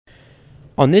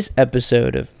On this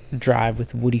episode of Drive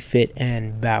with Woody Fit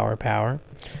and Bauer Power,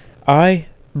 I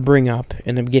bring up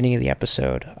in the beginning of the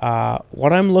episode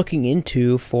what I'm looking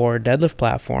into for deadlift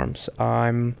platforms.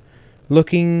 I'm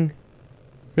looking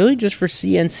really just for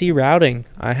CNC routing.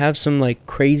 I have some like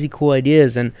crazy cool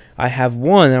ideas, and I have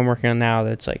one I'm working on now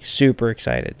that's like super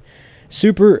exciting,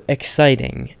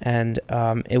 and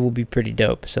it will be pretty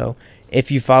dope. So if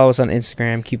you follow us on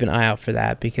Instagram, keep an eye out for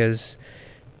that because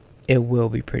it will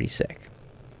be pretty sick.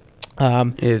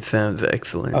 It sounds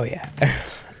excellent. Oh yeah.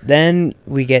 Then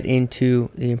we get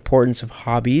into the importance of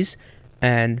hobbies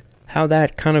and how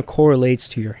that kind of correlates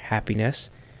to your happiness.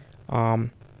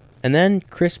 And then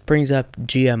Chris brings up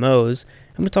GMOs,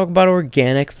 and we talk about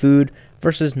organic food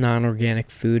versus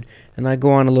non-organic food. And I go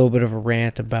on a little bit of a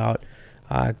rant about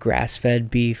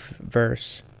grass-fed beef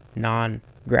versus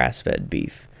non-grass-fed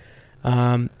beef.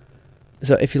 So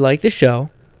if you like the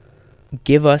show,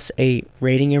 give us a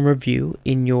rating and review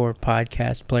in your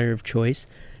podcast player of choice.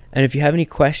 And if you have any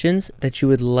questions that you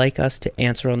would like us to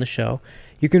answer on the show,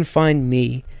 you can find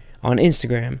me on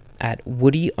Instagram at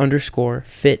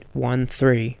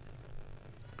Woody_fit13.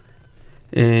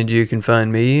 And you can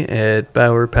find me at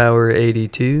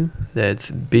BauerPower82.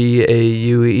 That's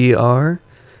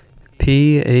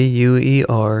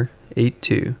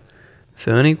BAUERPAUER82.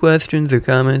 So any questions or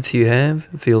comments you have,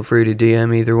 feel free to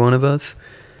DM either one of us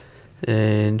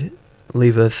and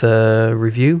leave us a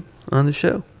review on the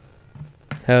show.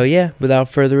 Hell yeah. Without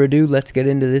further ado, let's get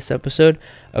into this episode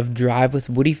of Drive with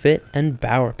Woody Fit and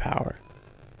Bauer Power.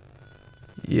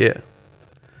 Yeah.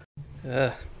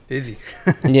 Busy.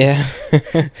 Yeah.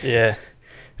 Yeah.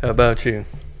 How about you?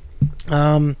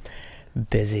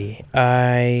 Busy.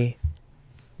 I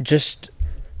just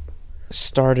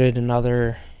started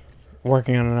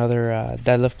working on another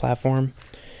deadlift platform,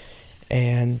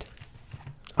 and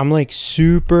I'm like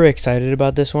super excited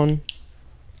about this one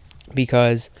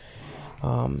because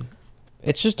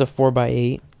it's just a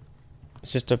 4x8.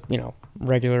 It's just a,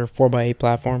 regular 4x8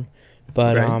 platform.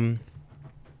 But right.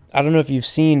 I don't know if you've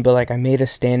seen, but like I made a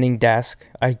standing desk.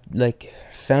 I like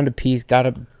found a piece,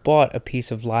 bought a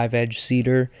piece of live edge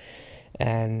cedar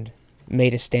and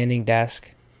made a standing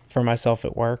desk for myself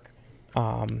at work.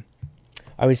 I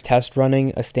was test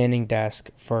running a standing desk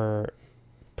for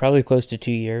probably close to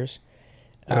 2 years.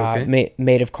 Okay.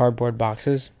 Made of cardboard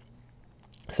boxes.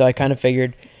 So I kind of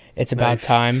figured it's about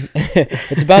time.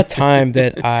 It's about time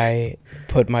that I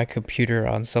put my computer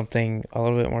on something a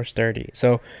little bit more sturdy.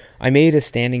 So I made a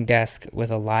standing desk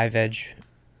with a live edge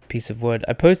piece of wood.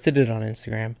 I posted it on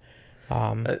Instagram.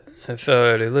 I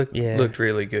saw it. It looked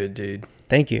really good, dude.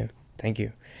 Thank you.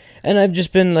 And I've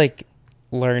just been like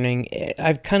learning.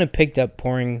 I've kind of picked up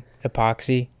pouring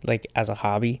epoxy like as a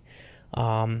hobby.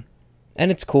 And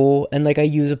it's cool. And like I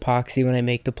use epoxy when I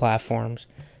make the platforms.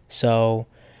 So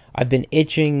I've been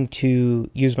itching to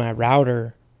use my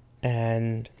router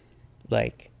and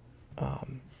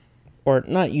or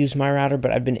not use my router,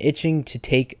 but I've been itching to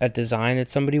take a design that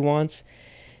somebody wants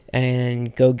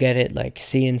and go get it like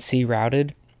CNC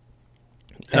routed.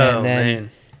 And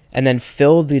then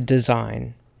fill the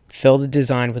design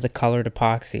with a colored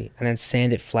epoxy and then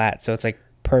sand it flat. So it's like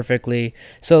perfectly,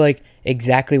 so like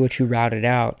exactly what you routed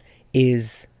out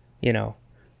is,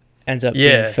 ends up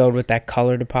being filled with that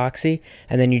colored epoxy,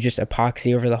 and then you just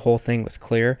epoxy over the whole thing with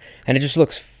clear, and it just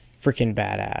looks freaking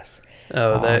badass.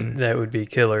 Oh, that would be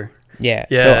killer. Yeah.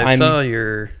 Yeah, So I saw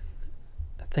I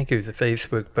think it was a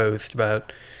Facebook post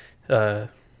about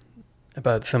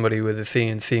somebody with a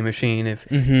CNC machine, if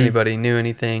anybody knew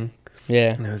anything.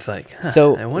 Yeah. And I was like,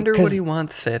 so I wonder what he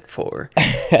wants set for.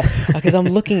 Because I'm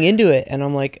looking into it, and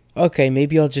I'm like, okay,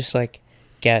 maybe I'll just like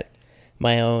get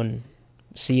my own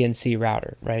CNC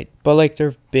router, right? But like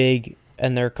they're big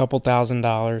and they're a couple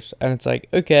 $1,000s, and it's like,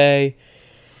 okay,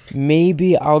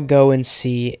 maybe I'll go and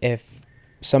see if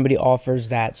somebody offers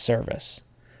that service.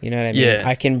 You know what I mean? Yeah.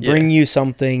 I can bring you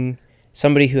somebody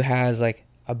who has like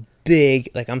a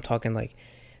big, like I'm talking like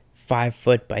 5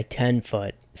 foot by 10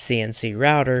 foot CNC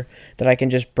router that I can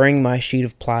just bring my sheet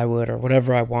of plywood or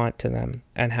whatever I want to them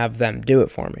and have them do it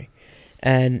for me.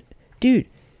 And dude,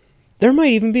 there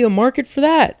might even be a market for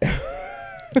that.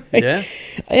 Yeah,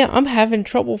 I'm having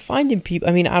trouble finding people.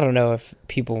 I mean, I don't know if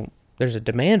there's a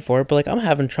demand for it, but like I'm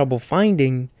having trouble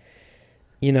finding,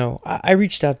 I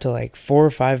reached out to like 4 or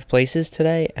 5 places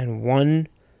today, and one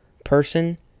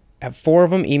person, 4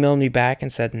 of them emailed me back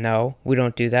and said, no, we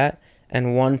don't do that.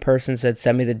 And one person said,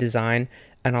 send me the design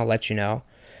and I'll let you know.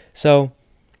 So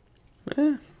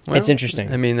it's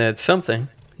interesting. I mean, that's something.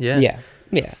 Yeah. Yeah.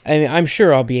 I mean, I'm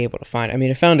sure I'll be able to find. I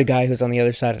mean, I found a guy who's on the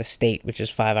other side of the state, which is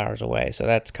 5 hours away. So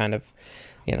that's kind of,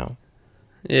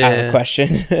 out of the Yeah.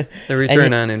 question. The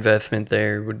return on investment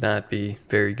there would not be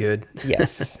very good.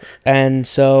 Yes. And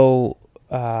so,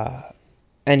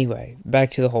 anyway,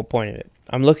 back to the whole point of it.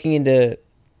 I'm looking into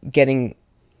getting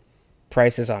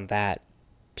prices on that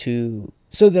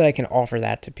so that I can offer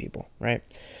that to people, right?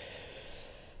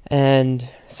 And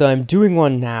so I'm doing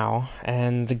one now,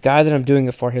 and the guy that I'm doing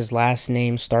it for, his last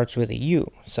name starts with a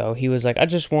U. So he was like, I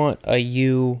just want a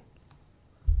U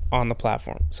on the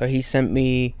platform. So he sent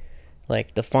me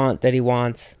like the font that he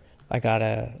wants. I got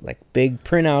a like big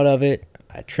printout of it.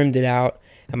 I trimmed it out.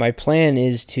 And my plan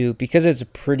is to, because it's a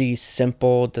pretty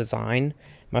simple design,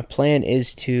 my plan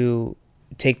is to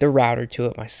take the router to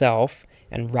it myself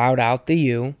and route out the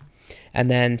U and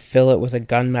then fill it with a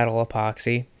gunmetal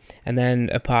epoxy and then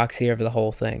epoxy over the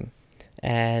whole thing.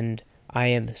 And I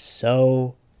am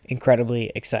so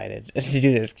incredibly excited to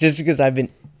do this just because I've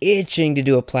been itching to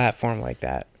do a platform like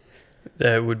that.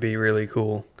 That would be really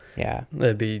cool. Yeah.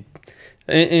 That'd be,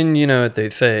 and you know what they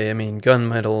say. I mean,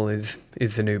 gunmetal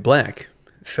is the new black.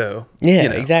 So Yeah, you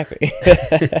know. exactly.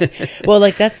 Well,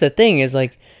 like that's the thing is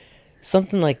like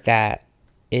something like that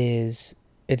is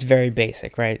it's very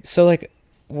basic, right? So like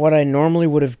what I normally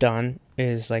would have done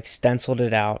is like stenciled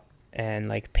it out and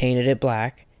like painted it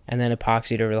black and then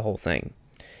epoxied over the whole thing.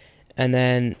 And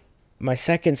then my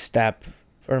second step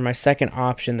or my second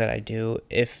option that I do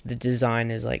if the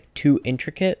design is like too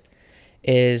intricate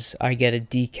is I get a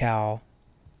decal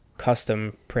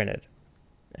custom printed.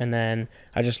 And then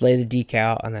I just lay the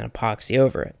decal and then epoxy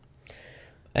over it.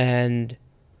 And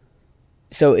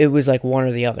so it was like one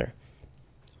or the other.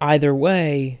 Either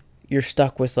way, you're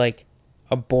stuck with like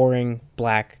a boring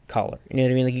black color. You know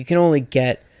what I mean? Like you can only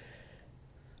get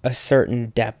a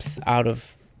certain depth out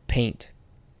of paint.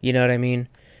 You know what I mean?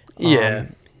 Yeah.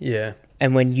 Yeah.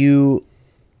 And when you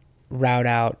route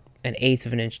out 1/8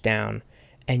 of an inch down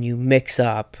and you mix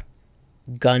up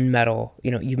gunmetal,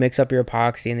 you mix up your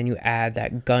epoxy and then you add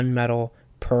that gunmetal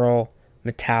pearl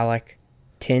metallic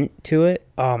tint to it.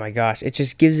 Oh my gosh, it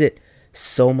just gives it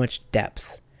so much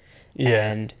depth.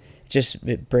 Yeah. And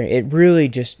it really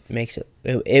just makes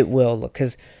it will look,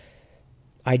 because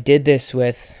I did this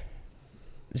with,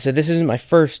 so this isn't my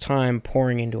first time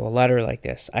pouring into a letter like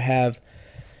this. I have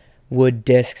wood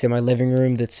discs in my living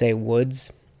room that say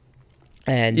Woods,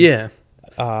 and Yeah.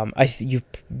 you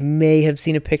may have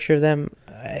seen a picture of them.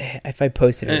 If I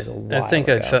posted it, it was a while I think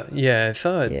ago. I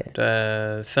saw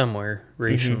it somewhere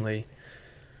recently.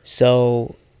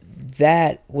 So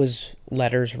that was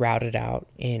letters routed out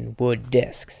in wood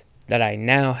discs that I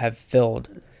now have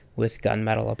filled with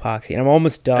gunmetal epoxy. And I'm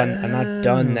almost done. I'm not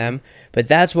done them, but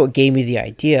that's what gave me the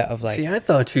idea of like... See, I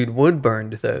thought you'd wood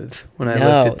burned those when I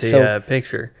No, looked at the so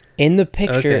picture. In the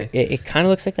picture, Okay. it kind of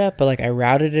looks like that, but like I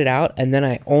routed it out and then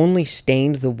I only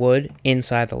stained the wood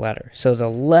inside the letter. So the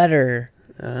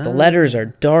letters are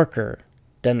darker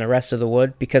than the rest of the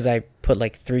wood because I put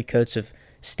like 3 coats of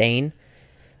stain.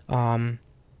 But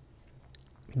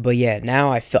yeah,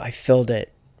 now I filled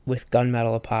it with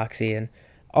gunmetal epoxy, and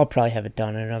I'll probably have it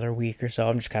done in another week or so.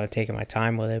 I'm just kind of taking my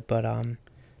time with it, but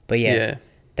yeah,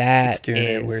 that Just doing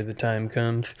it is where the time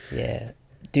comes. yeah,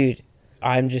 dude.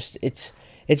 I'm just it's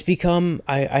become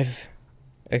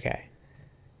okay.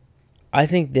 I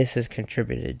think this has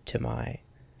contributed to my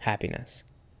happiness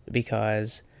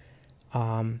because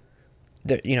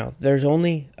there's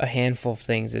only a handful of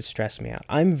things that stress me out.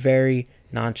 I'm very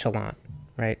nonchalant,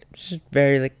 right? Just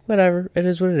very like whatever, it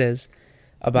is what it is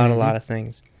about a lot of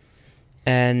things.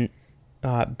 And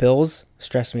bills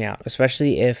stress me out,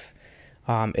 especially if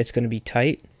it's going to be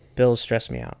tight. Bills stress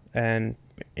me out, and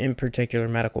in particular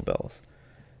medical bills.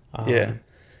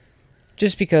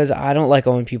 Just because I don't like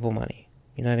owing people money.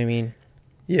 You know what I mean?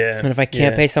 Yeah. And if I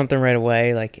can't pay something right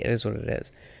away, like it is what it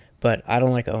is. But I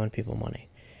don't like owing people money.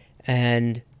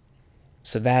 And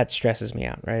so that stresses me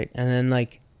out, right? And then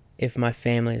like if my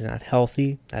family's not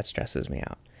healthy, that stresses me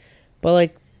out. But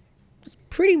like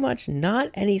pretty much not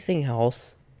anything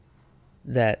else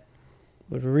that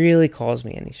would really cause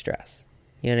me any stress.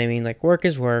 You know what I mean? Like work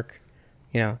is work.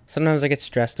 Sometimes I get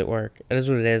stressed at work. It is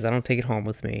what it is. I don't take it home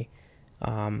with me.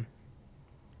 But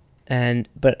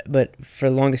for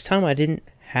the longest time, I didn't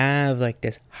have like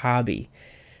this hobby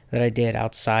that I did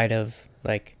outside of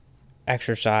like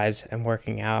exercise and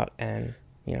working out and,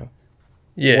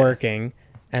 working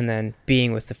and then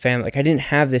being with the family. Like I didn't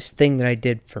have this thing that I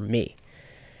did for me.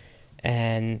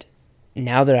 And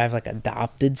now that I've like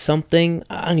adopted something,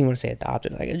 I don't even want to say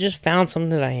adopted. Like I just found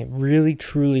something that I really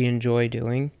truly enjoy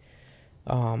doing.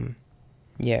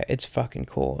 Yeah, it's fucking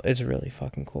cool. It's really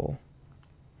fucking cool.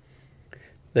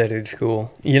 That is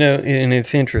cool. And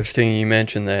it's interesting you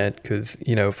mentioned that because,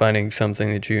 finding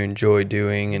something that you enjoy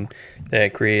doing and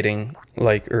that creating,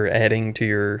 like, or adding to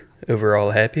your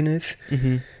overall happiness,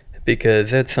 Mm-hmm.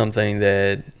 because that's something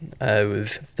that I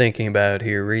was thinking about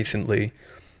here recently.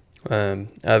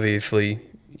 Obviously,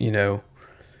 you know,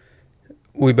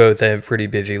 we both have pretty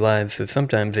busy lives, so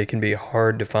sometimes it can be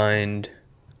hard to find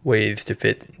ways to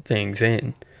fit things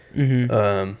in. Mm-hmm.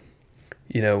 Um,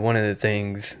 one of the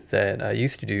things that I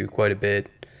used to do quite a bit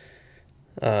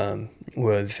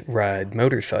was ride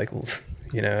motorcycles.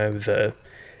 It was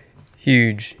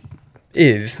huge,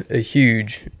 is a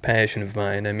huge passion of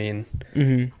mine. I mean,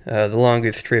 Mm-hmm. the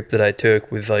longest trip that I took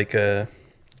was it's like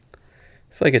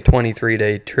a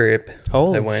 23-day trip.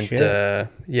 Holy I went, shit.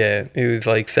 yeah, it was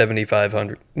like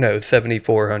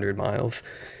 7,400 miles.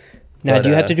 Now, But do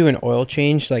you have to do an oil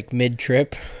change like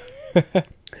mid-trip?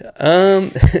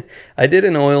 um, I did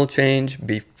an oil change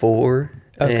before,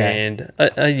 Okay. and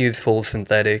I use full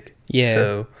synthetic. Yeah.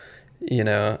 So,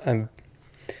 I'm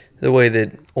the way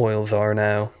that oils are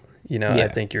now. I Yeah.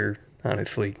 think you're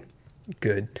honestly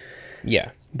good.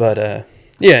 Yeah. But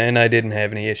yeah, and I didn't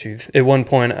have any issues. At one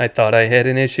point, I thought I had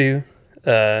an issue,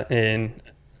 and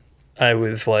I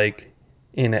was like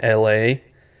in LA,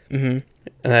 Mm-hmm.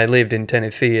 and I lived in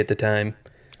Tennessee at the time.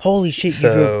 Holy shit,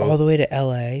 you drove So, all the way to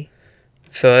LA?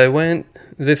 so I went.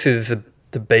 This is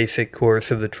the basic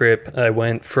course of the trip. I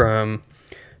went from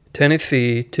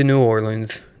Tennessee to New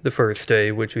Orleans the first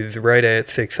day, which was right at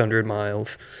 600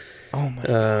 miles. Oh my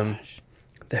Um, gosh.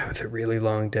 that was a really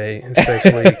long day,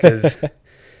 especially because.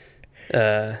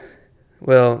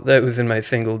 Well, that was in my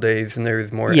single days, and there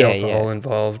was more Yeah, alcohol yeah.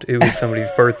 involved. It was somebody's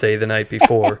birthday the night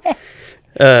before.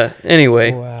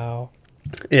 Anyway, Wow.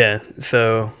 yeah.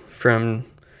 So from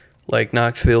like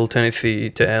Knoxville, Tennessee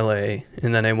to LA,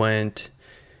 and then I went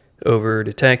over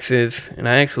to Texas, and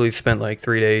I actually spent like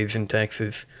 3 days in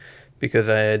Texas because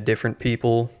I had different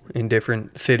people in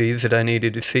different cities that I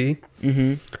needed to see.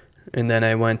 Mm-hmm. And then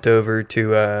I went over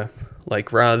to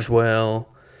like Roswell,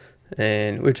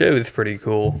 and which it was pretty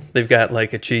cool. They've got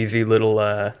like a cheesy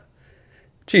little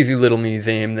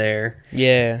museum there.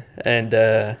 Yeah. And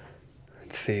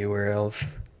let's see where else.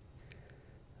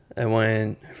 I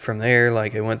went from there,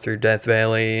 like I went through Death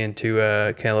Valley into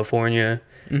California,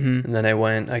 Mm-hmm. and then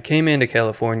I came into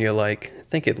California like I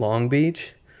think at Long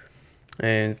Beach,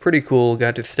 and pretty cool.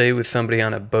 Got to stay with somebody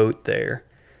on a boat there,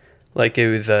 like it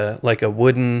was like a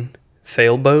wooden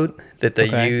sailboat that Okay.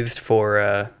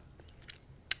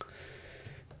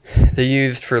 they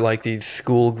used for like these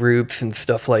school groups and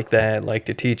stuff like that, like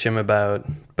to teach them about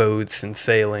boats and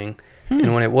sailing.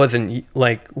 And when it wasn't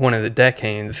like one of the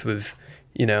deckhands was,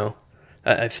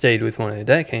 I stayed with one of the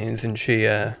deckhands, and she,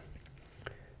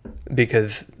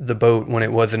 because the boat when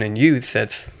it wasn't in use,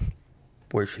 that's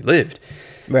where she lived.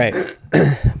 Right.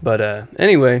 But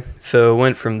anyway, so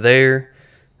went from there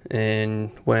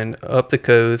and went up the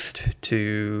coast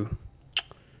to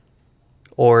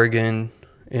Oregon,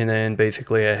 and then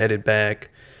basically I headed back,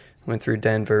 went through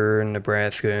Denver and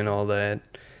Nebraska and all that.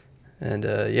 And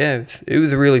yeah, it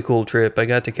was a really cool trip. I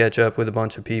got to catch up with a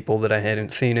bunch of people that I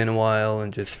hadn't seen in a while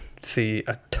and just see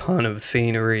a ton of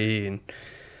scenery, and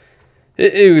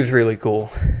it was really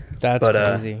cool. That's But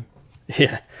crazy.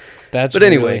 yeah, That's but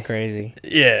really anyway, crazy.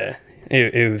 yeah,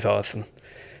 it was awesome.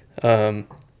 Um,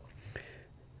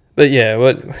 but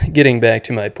yeah, getting back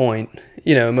to my point,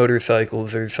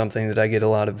 motorcycles are something that I get a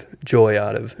lot of joy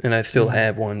out of, and I still Mhm.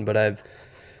 have one, but I've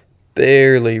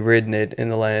barely ridden it in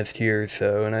the last year or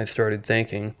so, and I started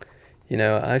thinking,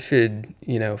 I should,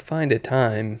 find a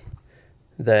time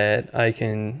that I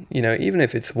can, even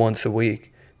if it's once a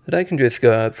week, that I can just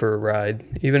go out for a ride,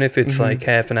 even if it's like Mhm.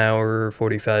 half an hour or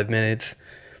 45 minutes,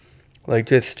 like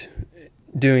just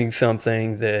doing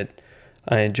something that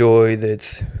I enjoy,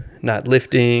 that's not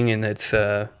lifting, and that's,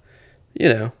 you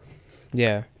know,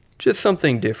 Yeah. just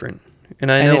something different.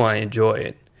 And I And know it's I enjoy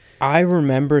it. I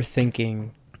remember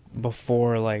thinking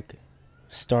before like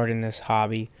starting this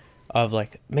hobby of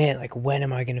like, man, like when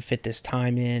am I gonna fit this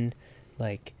time in?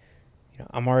 Like,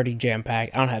 I'm already jam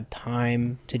packed. I don't have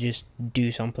time to just do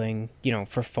something,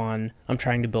 for fun. I'm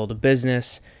trying to build a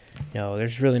business.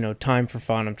 There's really no time for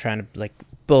fun. I'm trying to like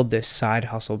build this side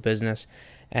hustle business.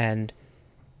 And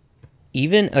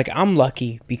even like I'm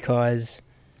lucky because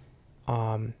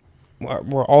um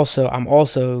I'm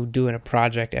also doing a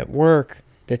project at work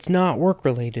that's not work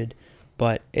related,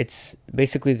 but it's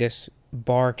basically this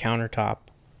bar countertop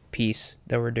piece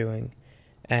that we're doing,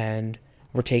 and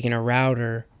we're taking a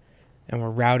router and we're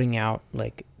routing out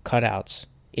like cutouts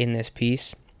in this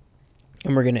piece,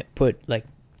 and we're gonna put like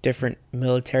different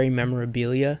military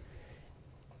memorabilia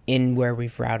in where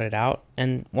we've routed out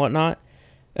and whatnot.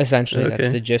 Essentially, that's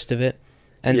Okay. the gist of it.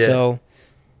 And Yeah. so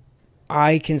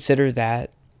I consider that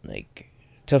like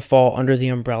to fall under the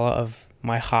umbrella of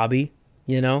my hobby,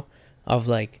 of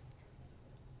like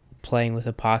playing with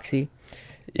epoxy.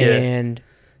 Yeah. And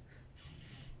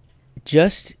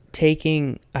just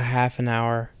taking a half an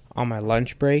hour on my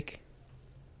lunch break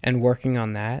and working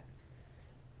on that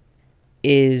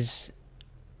is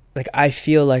like, I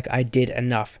feel like I did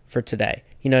enough for today.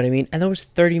 You know what I mean? And that was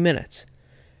 30 minutes.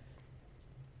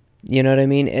 You know what I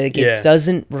mean? Like, Yeah. it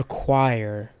doesn't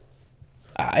require,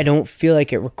 I don't feel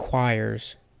like it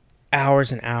requires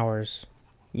hours and hours,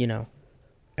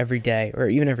 every day or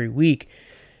even every week.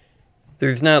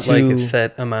 There's not like a to-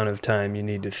 set amount of time you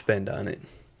need to spend on it.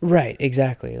 Right,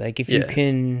 exactly. Like, if you Yeah.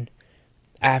 can,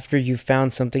 after you've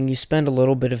found something, you spend a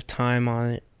little bit of time on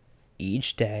it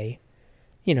each day,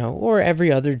 or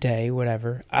every other day,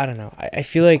 whatever. I don't know. I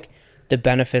feel like the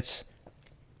benefits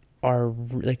are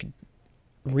like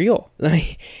real.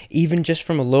 Like, even just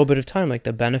from a little bit of time, like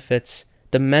the benefits,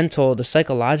 the mental, the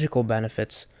psychological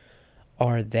benefits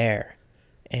are there.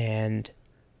 And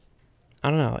I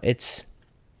don't know, it's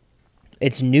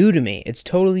new to me. It's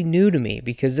totally new to me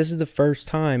because this is the first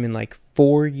time in like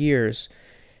 4 years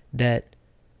that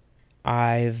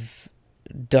I've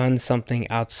done something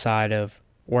outside of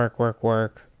work,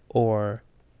 or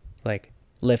like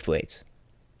lift weights.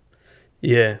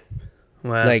 Yeah.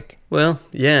 Wow. Like, Well,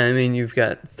 yeah, I mean, you've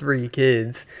got 3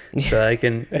 kids, so I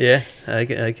can, yeah, I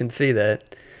can see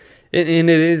that. And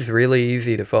it is really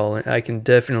easy to fall in. I can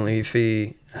definitely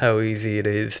see how easy it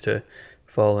is to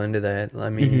fall into that. I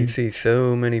mean, you see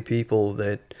so many people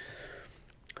that,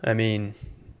 I mean,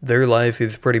 their life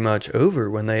is pretty much over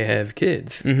when they have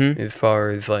kids, as far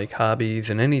as like hobbies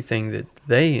and anything that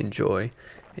they enjoy.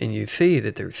 And you see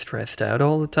that they're stressed out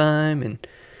all the time, and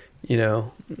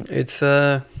it's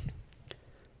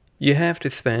you have to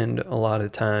spend a lot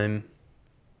of time,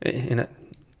 and I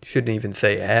shouldn't even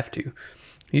say have to.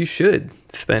 You should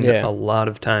spend Yeah. a lot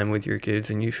of time with your kids,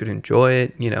 and you should enjoy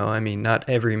it. I mean, not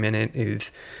every minute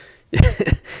is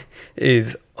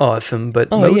is awesome, but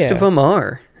Oh, most yeah. of them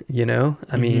are.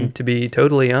 I mean, to be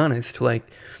totally honest, like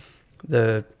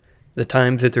the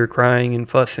times that they're crying and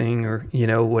fussing or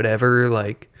whatever,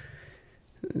 like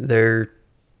they're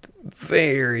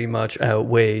very much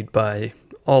outweighed by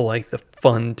all like the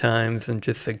fun times and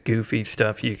just the goofy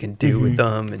stuff you can do with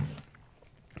them. And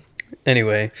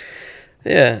anyway,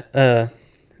 yeah.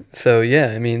 So yeah,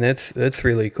 I mean that's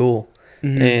really cool,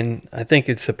 and I think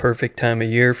it's the perfect time of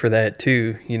year for that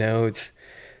too. It's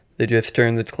they just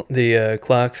turned the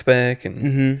clocks back,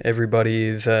 and everybody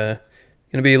is going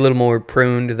to be a little more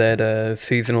prone to that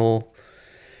seasonal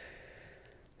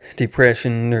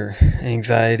depression or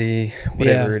anxiety,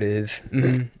 whatever Yeah. it is.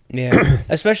 Yeah.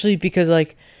 Especially because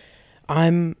like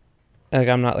I'm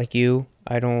not like you.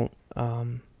 I don't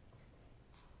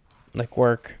like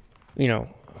work,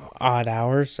 odd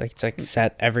hours. Like, it's like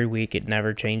set every week. It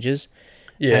never changes.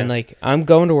 Yeah. And like I'm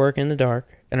going to work in the dark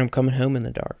and I'm coming home in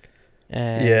the dark.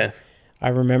 And Yeah. I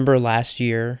remember last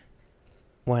year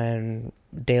when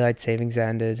daylight savings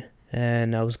ended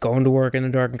and I was going to work in the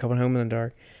dark and coming home in the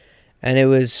dark, and it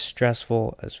was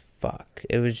stressful as fuck.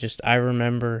 It was just, I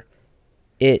remember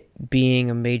it being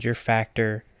a major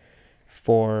factor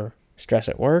for stress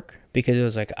at work because it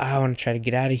was like, I want to try to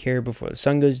get out of here before the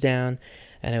sun goes down.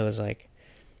 And it was like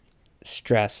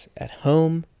stress at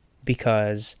home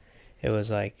because it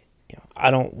was like,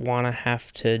 I don't want to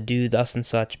have to do thus and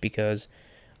such because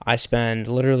I spend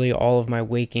literally all of my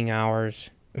waking hours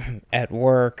at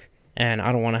work and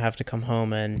I don't want to have to come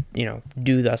home and,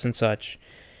 do thus and such.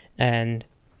 And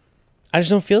I just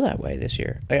don't feel that way this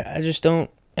year. I just don't.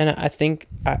 And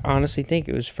I honestly think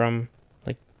it was from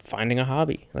like finding a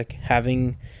hobby, like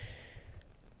having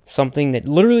something that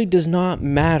literally does not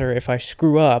matter if I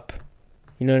screw up.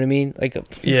 You know what I mean? Like,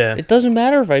 Yeah. it doesn't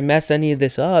matter if I mess any of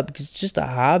this up because it's just a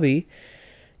hobby.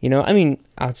 I mean,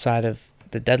 outside of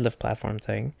the deadlift platform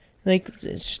thing, like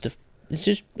I'm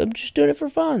just doing it for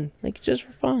fun. Like, it's just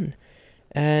for fun.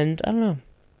 And I don't know.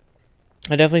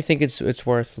 I definitely think it's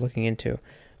worth looking into.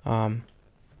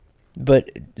 But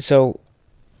so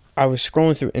I was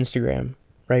scrolling through Instagram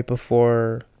right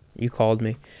before you called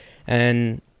me,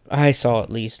 and I saw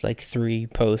at least like 3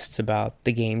 posts about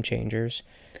the Game Changers.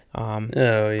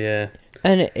 Oh yeah.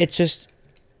 And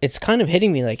it's kind of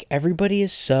hitting me like everybody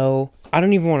is so, I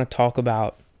don't even want to talk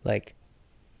about like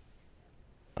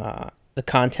the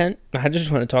content. I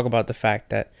just want to talk about the fact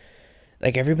that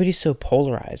like everybody's so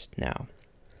polarized now.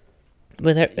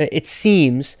 But it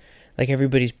seems like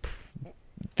everybody's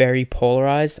very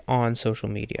polarized on social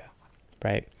media,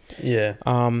 right? Yeah.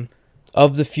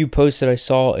 of the few posts that I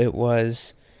saw, it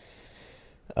was,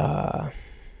 I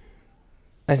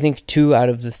think 2 out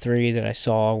of the 3 that I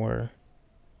saw were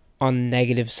on the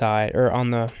negative side, or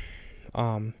on the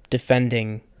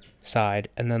defending side,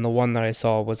 and then the one that I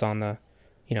saw was on the,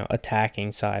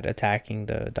 attacking side, attacking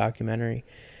the documentary.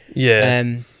 Yeah.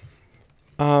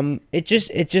 And it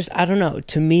just I don't know.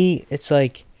 To me, it's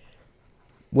like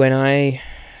when I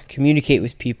communicate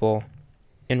with people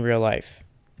in real life,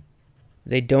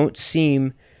 they don't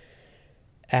seem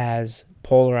as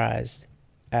polarized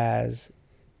as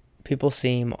people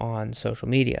seem on social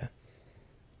media.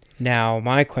 Now,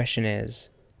 my question is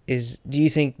do you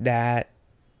think that,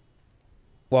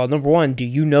 well, number one, do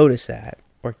you notice that?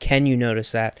 Or can you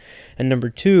notice that? And number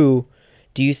two,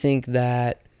 do you think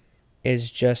that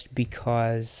is just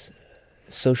because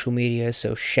social media is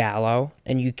so shallow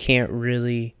and you can't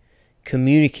really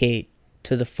communicate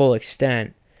to the full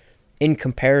extent in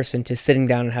comparison to sitting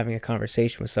down and having a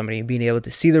conversation with somebody and being able to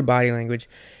see their body language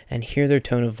and hear their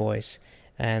tone of voice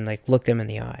and like look them in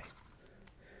the eye?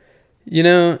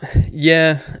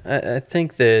 Yeah, I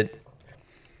think that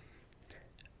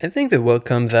what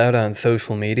comes out on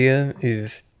social media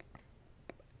is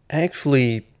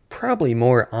actually probably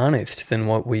more honest than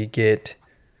what we get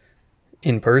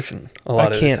in person a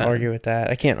lot of the time. I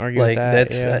can't argue with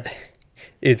that.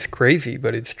 It's crazy,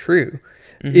 but it's true.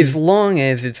 Mm-hmm. As long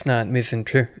as it's not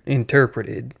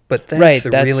misinterpreted. But that's the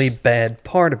really bad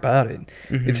part about it.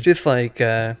 Mm-hmm. It's just like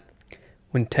when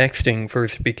texting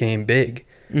first became big.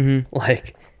 Mm-hmm.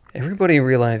 Like, everybody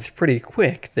realized pretty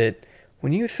quick that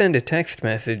when you send a text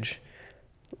message,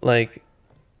 like,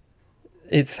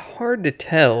 it's hard to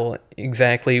tell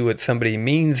exactly what somebody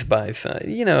means by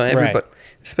everybody, right.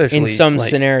 Especially in some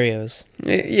scenarios.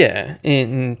 Yeah,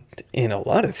 in a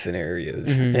lot of scenarios.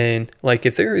 Mm-hmm. And like,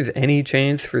 if there is any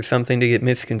chance for something to get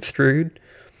misconstrued,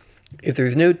 if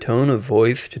there's no tone of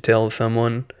voice to tell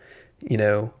someone,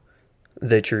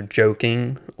 that you're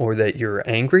joking or that you're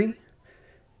angry,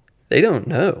 they don't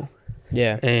know.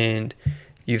 Yeah. And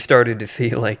you started to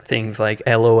see like things like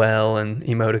LOL and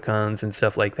emoticons and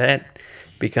stuff like that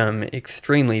become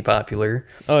extremely popular.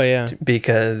 Oh yeah.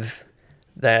 Because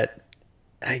that,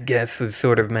 I guess, was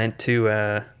sort of meant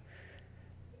to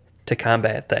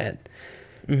combat that.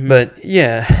 Mm-hmm. But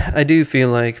yeah, I do feel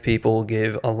like people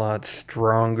give a lot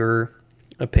stronger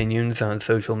opinions on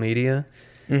social media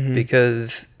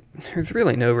because there's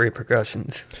really no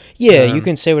repercussions. Yeah, you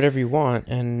can say whatever you want,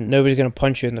 and nobody's going to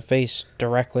punch you in the face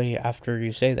directly after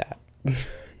you say that.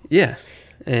 Yeah,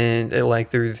 and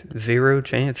there's zero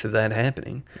chance of that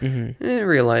happening. Mm-hmm. In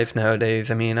real life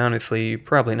nowadays, I mean, honestly, you're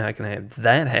probably not going to have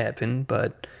that happen,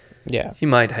 but yeah, you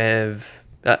might have,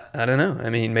 I don't know, I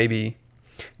mean, maybe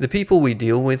the people we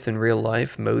deal with in real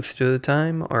life most of the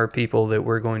time are people that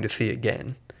we're going to see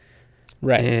again.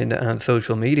 Right. And on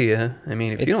social media, I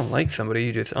mean, if you don't like somebody,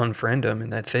 you just unfriend them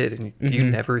and that's it, and you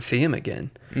never see them again.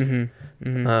 Mm-hmm.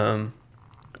 Mm-hmm.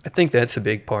 I think that's a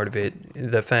big part of it,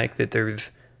 the fact that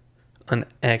there's an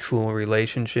actual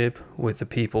relationship with the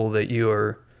people that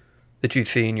you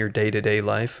see in your day-to-day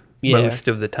life most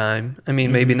of the time. I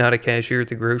mean, maybe not a cashier at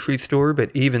the grocery store,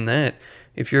 but even that,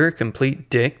 if you're a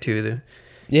complete dick to the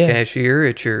cashier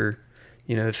at your,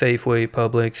 Safeway,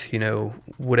 Publix,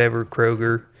 whatever,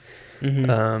 Kroger,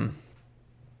 the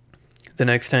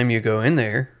next time you go in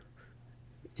there,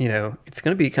 it's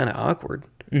going to be kind of awkward.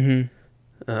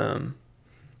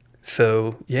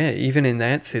 So, yeah, even in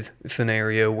that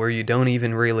scenario where you don't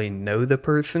even really know the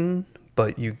person,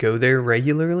 but you go there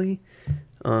regularly.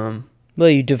 Well,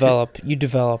 you develop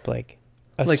like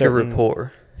a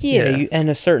rapport. Yeah, and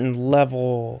a certain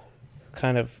level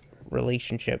kind of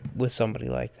relationship with somebody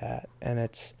like that. And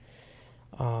it's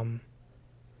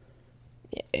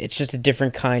just a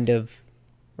different kind of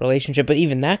relationship. But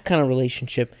even that kind of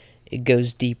relationship, it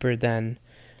goes deeper than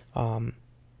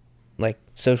like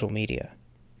social media.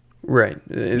 Right.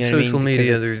 Social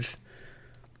media, there's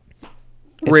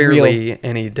rarely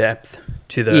any depth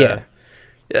to the...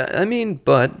 Yeah, I mean,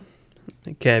 but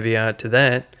caveat to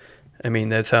that, I mean,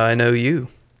 that's how I know you.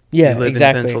 Yeah, you live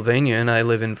exactly. in Pennsylvania, and I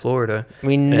live in Florida.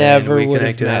 We never would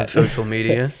have connected on social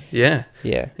media. Yeah.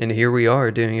 Yeah. And here we are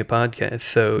doing a podcast.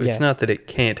 So it's not that it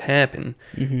can't happen.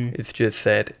 Mm-hmm. It's just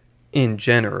that, in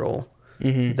general,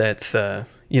 that's,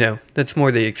 that's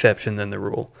more the exception than the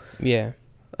rule. Yeah.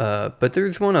 But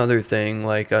there's one other thing,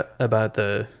 like about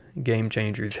the Game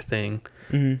Changers thing.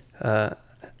 I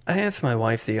asked my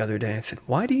wife the other day, I said,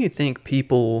 why do you think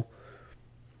people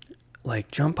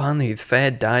jump on these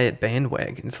fad diet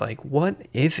bandwagons? Like, what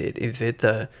is it? Is it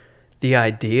the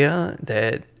idea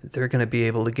that they're going to be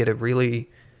able to get a really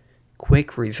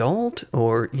quick result?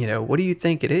 Or, what do you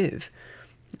think it is?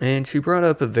 And she brought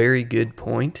up a very good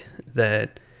point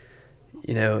that,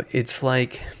 it's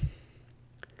like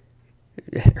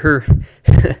her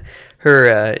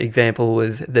her example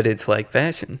was that it's like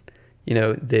fashion.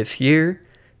 This year,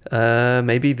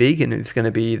 maybe vegan is going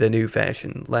to be the new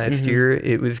fashion. Last year,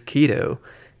 it was keto.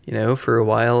 For a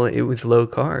while, it was low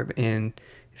carb. And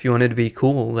if you wanted to be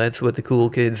cool, that's what the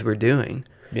cool kids were doing.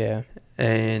 Yeah.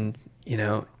 And,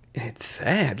 it's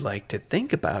sad, like, to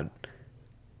think about.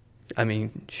 I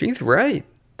mean, she's right.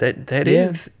 That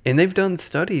is. And they've done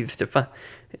studies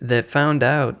that found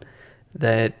out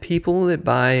that people that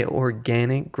buy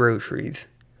organic groceries,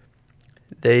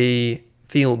 they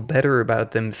feel better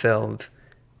about themselves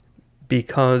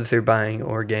because they're buying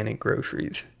organic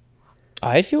groceries.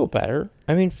 I feel better.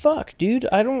 I mean, fuck, dude.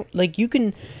 I don't, like, you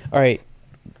can, all right,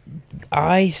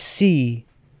 I see,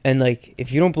 and, like,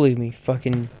 if you don't believe me,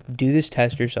 fucking do this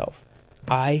test yourself.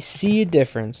 I see a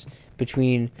difference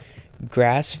between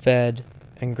grass-fed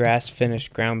and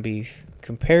grass-finished ground beef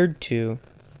compared to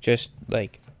just,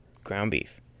 like, ground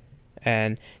beef.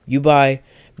 And you buy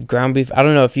ground beef, I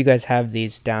don't know if you guys have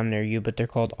these down near you, but they're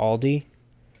called Aldi.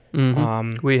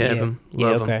 Mm-hmm. We have them.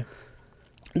 Love them.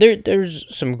 There's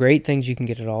some great things you can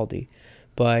get at Aldi,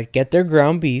 but get their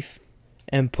ground beef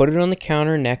and put it on the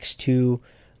counter next to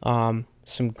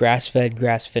some grass-fed,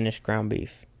 grass-finished ground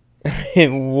beef.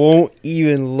 It won't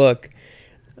even look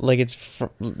like it's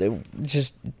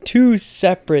just two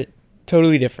separate,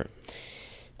 totally different.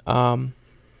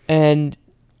 And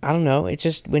I don't know, it's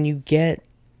just when you get,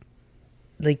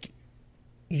 like,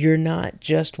 you're not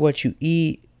just what you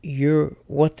eat, you're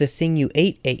what the thing you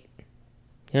ate. You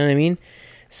know what I mean?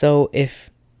 So if,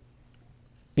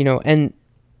 and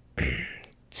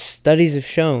studies have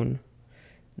shown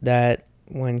that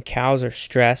when cows are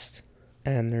stressed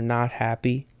and they're not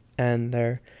happy and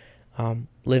they're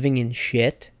living in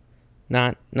shit,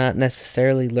 not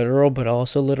necessarily literal, but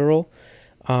also literal,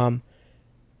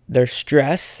 their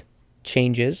stress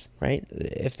changes, right?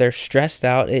 If they're stressed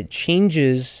out, it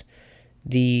changes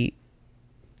the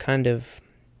kind of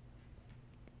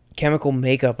chemical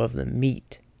makeup of the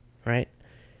meat, right?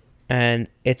 And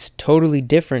it's totally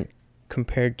different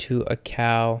compared to a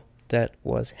cow that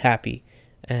was happy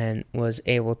and was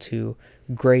able to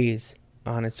graze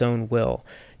on its own will,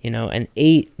 and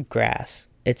ate grass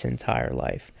its entire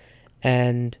life.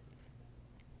 And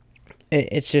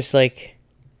it's just like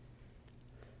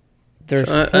there's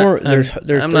more.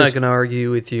 I'm not going to argue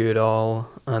with you at all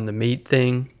on the meat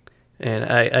thing. And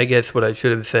I guess what I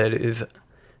should have said is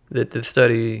that the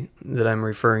study that I'm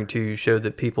referring to showed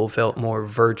that people felt more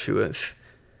virtuous,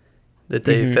 that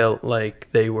they felt like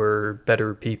they were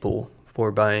better people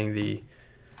for buying the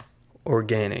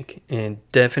organic. And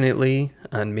definitely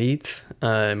on meats,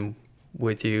 I'm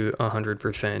with you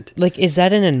 100%. Like, is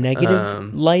that in a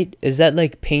negative light? Is that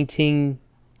like painting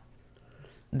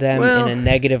them in a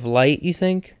negative light, you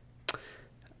think?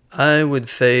 I would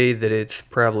say that it's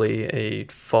probably a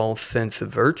false sense of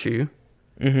virtue.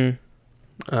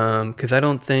 Because I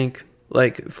don't think,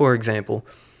 like, for example,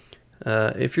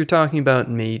 if you're talking about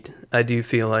meat, I do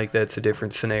feel like that's a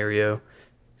different scenario.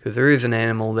 Because there is an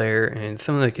animal there, and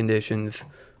some of the conditions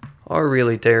are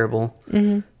really terrible.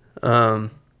 And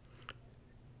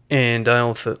I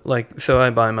also, so I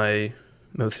buy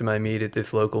most of my meat at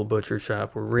this local butcher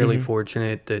shop. We're really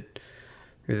fortunate that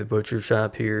there's a butcher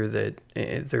shop here that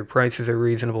their prices are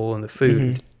reasonable and the food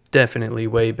is definitely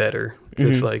way better,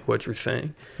 just like what you're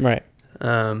saying. Right.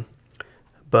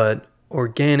 But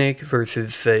organic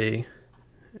versus, say,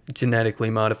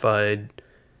 genetically modified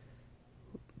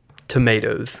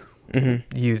tomatoes,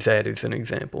 use that as an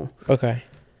example. Okay.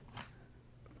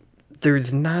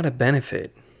 There's not a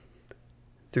benefit.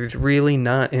 There's really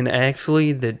not. And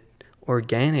actually, the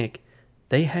organic,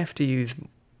 they have to use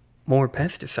more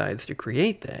pesticides to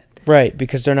create that. Right,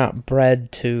 because they're not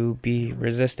bred to be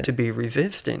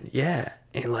resistant. Yeah.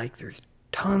 And, like, there's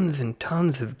tons and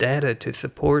tons of data to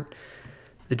support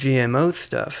the GMO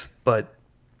stuff, but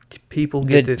people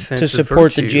get this sense of virtue. To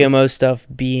support the GMO stuff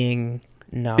being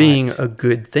a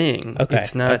good thing. Okay.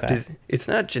 It's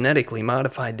not genetically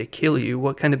modified to kill you.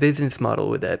 What kind of business model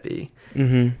would that be?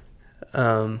 And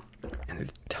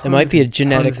it might be a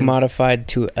genetic modified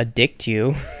to addict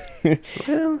you.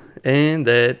 Well, and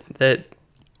that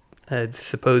I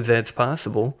suppose that's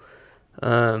possible.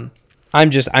 I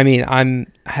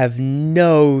have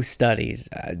no studies,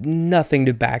 nothing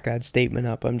to back that statement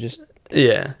up. I'm just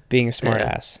being a smart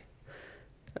ass.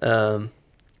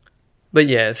 But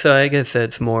yeah, so I guess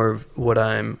that's more of what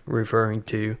I'm referring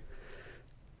to.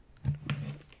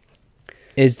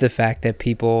 Is the fact that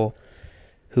people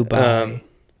who buy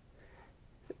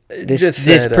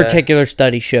This particular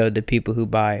study showed that people who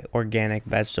buy organic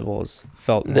vegetables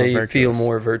felt more they virtuous. feel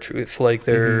more virtuous, like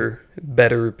they're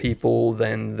better people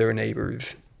than their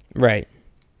neighbors, Right.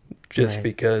 just Right.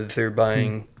 because they're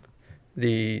buying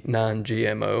the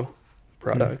non-GMO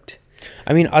product.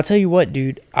 I mean, I'll tell you what,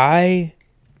 dude.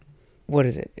 What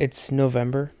is it? It's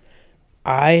November.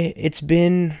 It's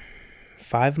been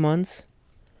 5 months.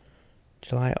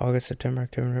 July, August, September,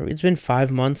 October, November. It's been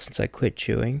 5 months since I quit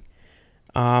chewing.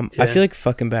 I Yeah. feel like a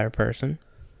fucking better person.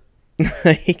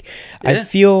 Like, I Yeah.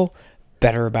 feel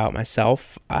better about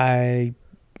myself. I,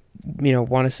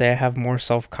 want to say I have more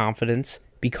self-confidence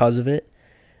because of it.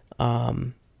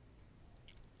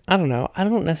 I don't know. I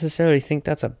don't necessarily think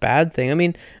that's a bad thing. I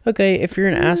mean, okay, if you're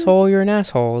an asshole, you're an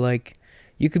asshole. Like,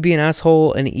 you could be an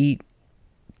asshole and eat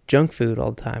junk food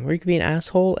all the time, or you could be an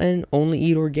asshole and only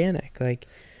eat organic. Like,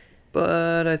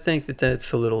 But I think that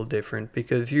that's a little different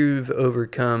because you've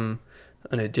overcome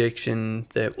an addiction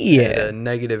that had Yeah. a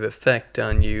negative effect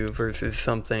on you versus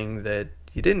something that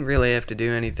you didn't really have to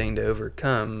do anything to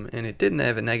overcome, and it didn't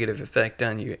have a negative effect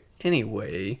on you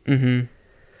anyway. mm-hmm.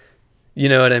 You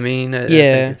know what I mean? I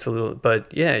Yeah. think it's a little, but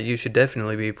yeah, you should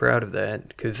definitely be proud of that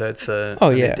because that's an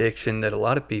Yeah. addiction that a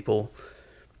lot of people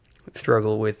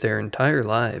struggle with their entire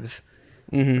lives.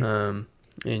 Mm-hmm.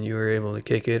 And you were able to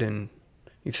kick it, and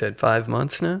you said 5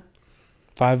 months now?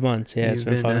 5 months. Yeah, it's You've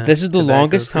been been, 5 months. This is the tobacco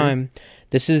longest free? time.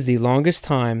 This is the longest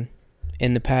time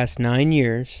in the past 9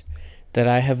 years that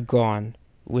I have gone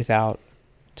without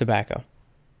tobacco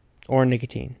or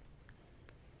nicotine.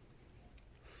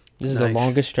 This is the Nice.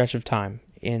 longest stretch of time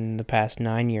in the past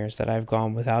 9 years that I've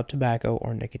gone without tobacco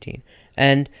or nicotine.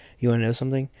 And you want to know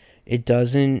something? It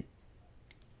doesn't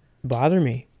bother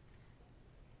me.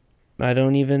 I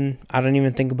don't even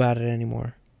think about it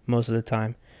anymore most of the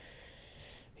time.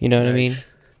 You know what I mean? Nice.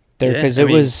 Because Yeah, I it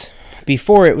mean- was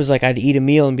before, it was like I'd eat a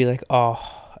meal and be like, oh,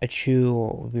 a chew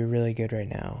would be really good right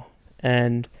now.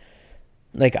 And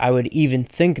like I would even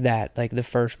think that like the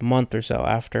first month or so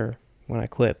after when I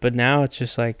quit. But now it's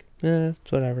just like,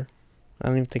 it's whatever. I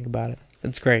don't even think about it.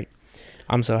 It's great.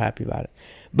 I'm so happy about it.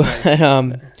 But Nice.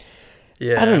 I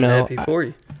Yeah, don't I'm know. happy for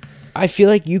you. I feel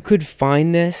like you could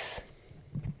find this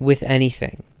with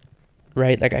anything,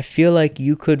 right? Like I feel like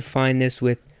you could find this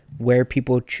with where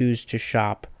people choose to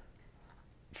shop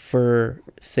for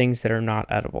things that are not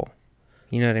edible.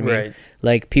 You know what I mean? Right.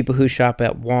 Like people who shop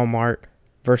at Walmart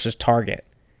versus Target.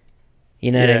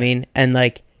 You know what I Yeah. mean? And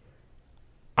like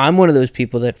I'm one of those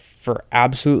people that for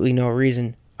absolutely no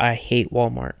reason I hate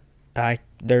Walmart.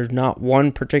 There's not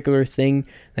one particular thing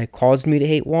that caused me to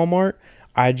hate Walmart.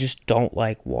 I just don't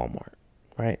like Walmart,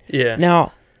 right? Yeah.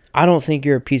 Now, I don't think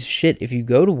you're a piece of shit if you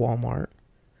go to Walmart.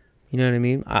 You know what I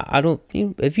mean? I don't.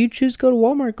 If you choose to go to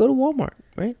Walmart,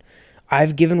 right?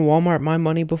 I've given Walmart my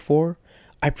money before.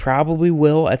 I probably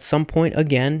will at some point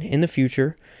again in the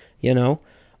future, you know.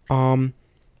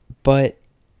 But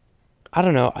I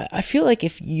don't know. I feel like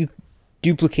if you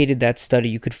duplicated that study,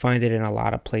 you could find it in a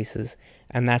lot of places,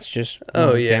 and that's just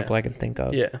one example I can think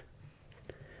of. Yeah.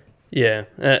 Yeah.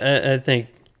 I think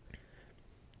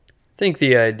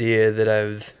the idea that I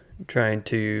was trying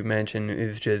to mention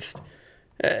is just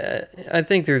I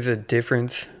think there's a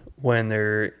difference when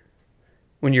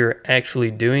you're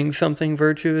actually doing something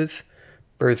virtuous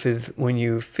versus when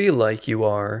you feel like you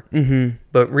are,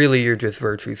 but really you're just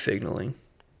virtue signaling.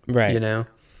 Right. You know?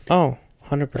 Oh,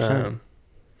 100%.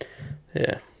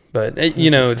 Yeah. But,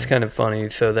 it's kind of funny.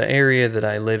 So the area that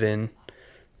I live in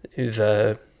is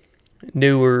a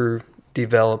newer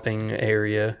developing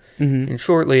area. And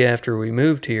shortly after we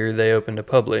moved here, they opened a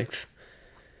Publix.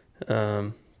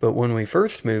 But when we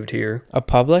first moved here, A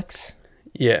Publix?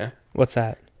 yeah, What's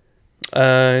that?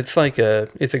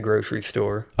 it's a grocery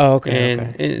store. Oh, okay.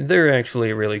 And they're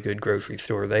actually a really good grocery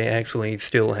store. They actually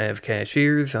still have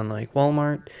cashiers, unlike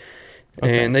Walmart.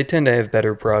 Okay. And they tend to have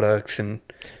better products and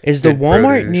Is the good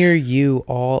Walmart produce. near you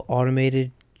all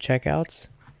automated checkouts?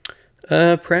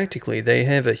 Practically, they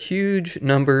have a huge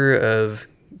number of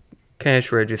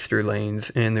cash register lanes,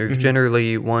 and there's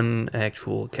generally one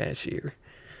actual cashier.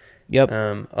 Yep.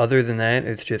 Other than that,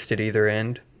 it's just at either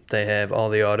end. They have all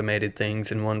the automated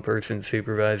things and one person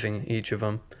supervising each of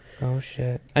them. Oh,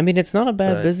 shit. I mean, it's not a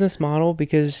bad But- business model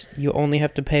because you only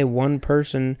have to pay one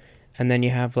person and then you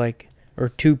have or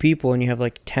two people and you have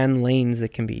 10 lanes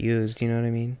that can be used. You know what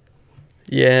I mean?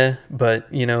 Yeah, but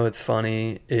what's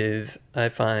funny is I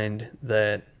find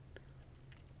that.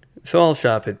 So I'll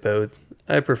shop at both.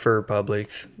 I prefer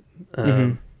Publix.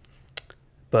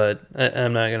 But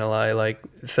I'm not going to lie.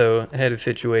 So I had a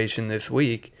situation this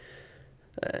week.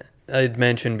 I'd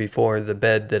mentioned before the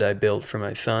bed that I built for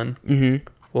my son. Mm-hmm.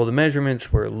 Well, the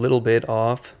measurements were a little bit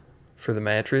off for the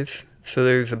mattress. So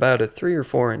there's about a 3 or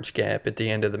 4 inch gap at the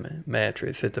end of the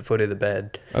mattress at the foot of the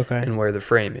bed Okay. and where the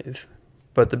frame is.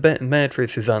 But the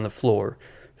mattress is on the floor,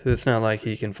 so it's not like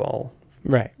he can fall.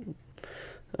 Right.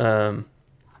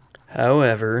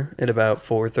 However, at about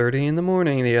 4:30 in the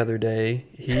morning the other day,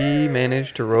 he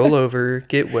managed to roll over,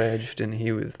 get wedged, and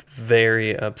he was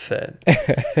very upset.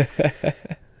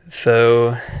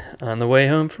 So, on the way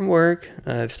home from work,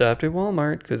 I stopped at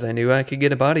Walmart because I knew I could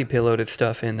get a body pillow to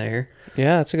stuff in there.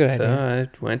 Yeah, that's a good So idea.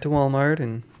 I went to Walmart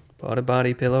and bought a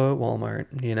body pillow at Walmart,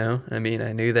 I mean,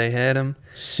 I knew they had them.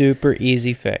 Super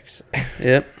easy fix.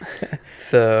 Yep.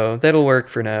 So that'll work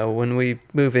for now. When we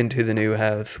move into the new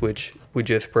house, which we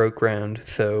just broke ground,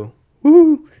 so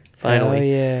woo! Finally.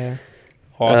 Oh, yeah.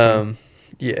 Awesome.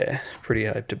 Yeah, pretty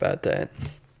hyped about that.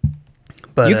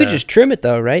 But you could just trim it,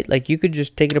 though, right? Like, you could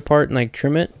just take it apart and, like,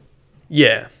 trim it.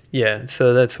 yeah.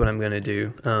 So that's what I'm gonna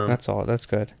do. That's all. That's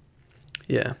good.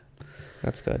 Yeah.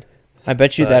 That's good. I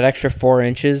bet you that extra 4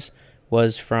 inches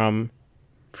was from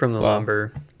the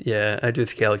lumber. Yeah, I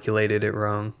just calculated it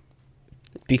wrong.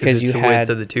 because you it's the had width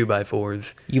of the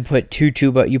 2x4s. you put a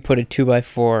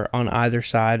 2x4 on either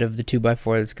side of the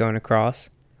 2x4 that's going across.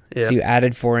 Yeah. So you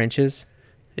added 4 inches.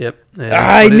 Yep.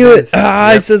 I knew it.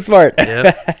 I'm Yep. so smart.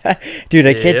 Yep. Dude,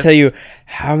 I can't Yep. tell you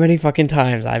how many fucking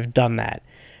times I've done that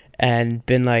and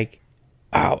been like,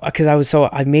 oh, because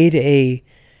I made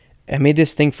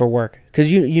this thing for work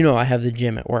because you know I have the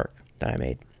gym at work that I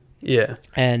made. Yeah.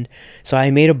 And so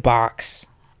I made a box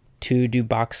to do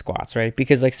box squats, right?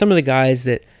 Because like some of the guys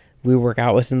that we work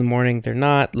out with in the morning, they're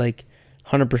not like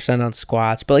 100% on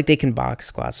squats, but like they can box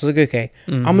squats. So I was like, okay,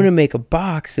 I'm going to make a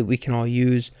box that we can all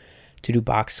use to do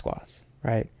box squats,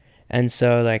 right? And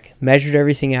so like measured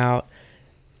everything out,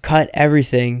 cut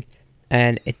everything,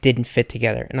 and it didn't fit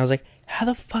together. And I was like, how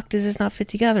the fuck does this not fit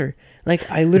together? Like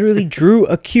I literally drew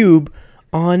a cube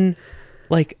on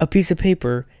like a piece of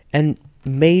paper and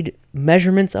made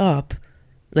measurements up.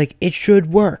 Like it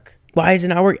should work. Why is it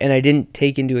not working? And I didn't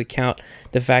take into account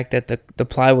the fact that the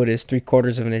plywood is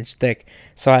 3/4 of an inch thick.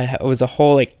 So I was a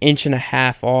whole like inch and a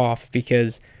half off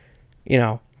because,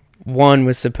 one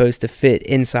was supposed to fit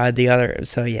inside the other.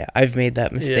 So yeah, I've made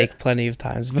that mistake plenty of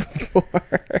times before.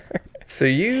 So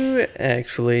you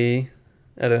actually,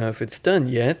 I don't know if it's done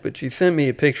yet, but you sent me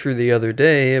a picture the other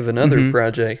day of another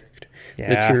project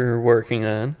that you're working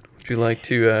on. Would you like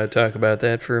to talk about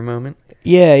that for a moment?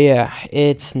 Yeah.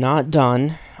 It's not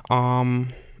done.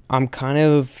 I'm kind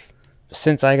of,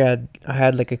 since I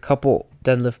had like a couple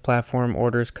deadlift platform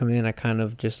orders come in, I kind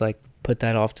of just like put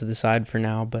that off to the side for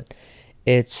now, but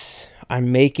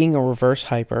I'm making a reverse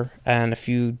hyper. And if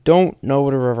you don't know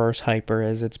what a reverse hyper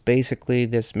is, it's basically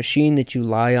this machine that you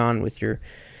lie on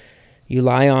you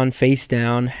lie on face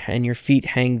down and your feet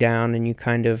hang down and you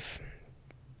kind of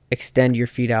extend your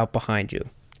feet out behind you.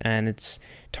 And it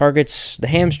targets the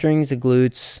hamstrings, the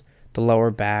glutes, the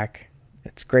lower back.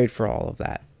 It's great for all of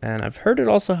that. And I've heard it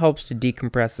also helps to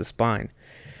decompress the spine.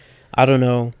 I don't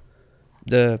know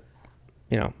the,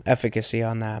 efficacy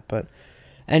on that. But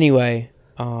anyway,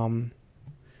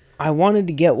 I wanted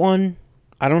to get one.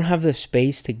 I don't have the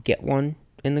space to get one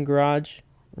in the garage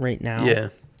right now. Yeah.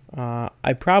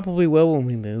 I probably will when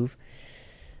we move.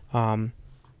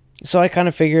 So I kind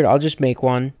of figured I'll just make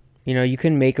one. You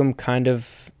can make them kind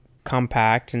of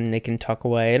compact and they can tuck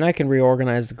away, and I can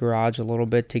reorganize the garage a little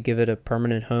bit to give it a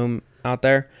permanent home out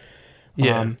there.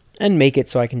 Yeah. And make it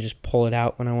so I can just pull it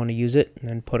out when I want to use it and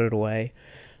then put it away.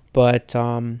 But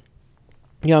I'm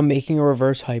making a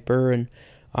reverse hyper, and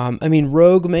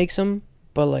Rogue makes them,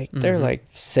 but like they're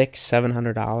like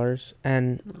 $600-$700,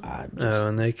 and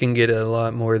and they can get a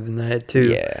lot more than that too.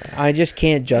 Yeah, I just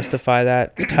can't justify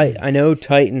that. I know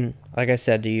Titan, like I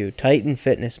said to you, Titan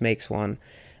Fitness makes one,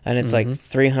 and it's like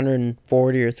 $340 or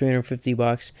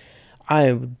 $350.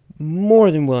 I'm more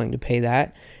than willing to pay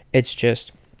that. It's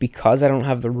just because I don't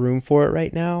have the room for it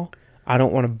right now, I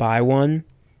don't want to buy one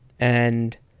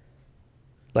and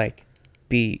like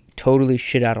be totally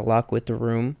shit out of luck with the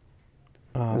room.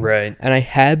 Right. And I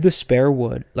had the spare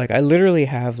wood. Like I literally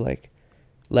have like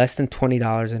less than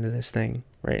 $20 into this thing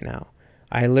right now.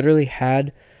 I literally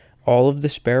had all of the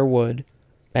spare wood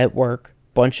at work.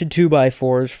 Bunch of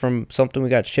 2x4s from something we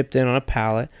got shipped in on a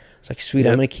pallet. It's like, sweet,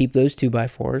 I'm going to keep those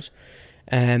 2x4s.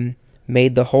 And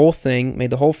made the whole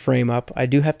frame up. I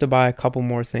do have to buy a couple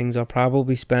more things. I'll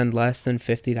probably spend less than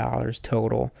 $50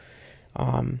 total.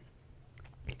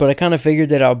 But I kind of figured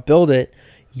that I'll build it,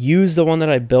 use the one that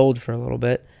I build for a little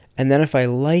bit, and then if I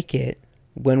like it,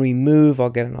 when we move, I'll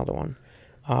get another one.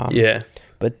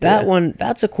 But that one,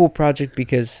 that's a cool project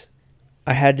because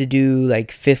I had to do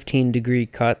like 15-degree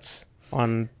cuts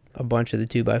on a bunch of the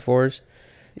 2x4s.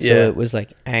 so Yeah. it was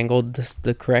like angled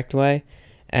the correct way.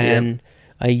 And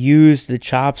I used the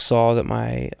chop saw that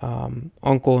my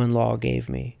uncle-in-law gave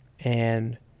me,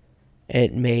 and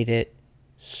it made it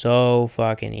so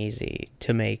fucking easy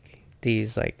to make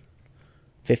these like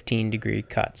 15-degree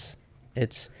cuts.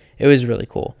 It was really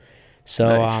cool. So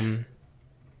Nice.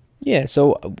 yeah,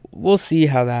 so we'll see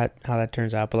how that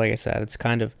turns out. But like I said, it's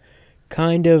kind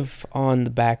of on the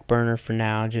back burner for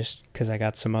now, just because I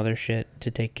got some other shit to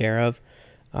take care of.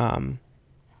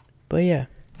 But yeah,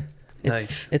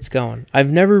 Nice. it's going.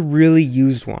 I've never really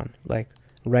used one like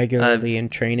regularly in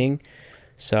training,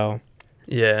 so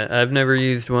Yeah, I've never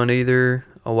used one either.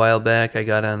 A while back, I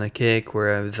got on a kick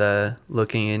where I was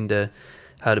looking into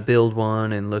how to build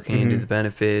one and looking into the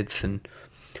benefits, and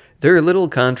they're a little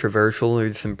controversial.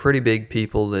 There's some pretty big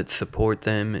people that support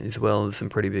them, as well as some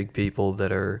pretty big people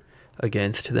that are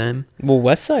against them. well,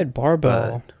 Westside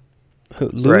Barbell,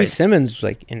 Louis Right. Simmons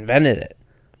like invented it.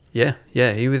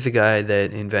 Yeah, he was the guy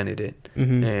that invented it,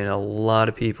 Mhm. and a lot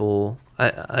of people.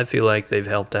 I feel like they've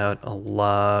helped out a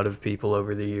lot of people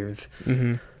over the years.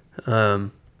 Mhm.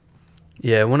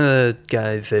 Yeah, one of the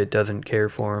guys that doesn't care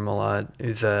for him a lot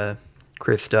is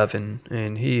Chris Duffin,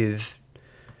 and he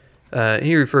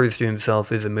refers to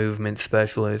himself as a movement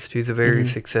specialist. He's a very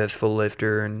successful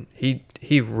lifter, and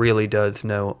he really does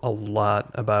know a lot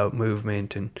about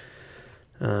movement,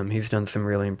 and he's done some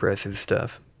really impressive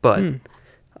stuff. But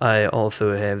I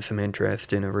also have some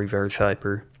interest in a reverse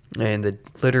hyper, and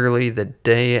literally the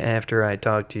day after I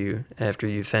talked to you, after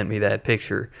you sent me that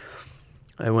picture,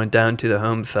 I went down to the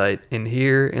home site, and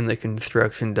here in the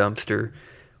construction dumpster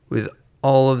was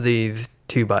all of these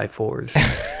 2x4s.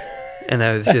 And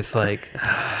I was just like,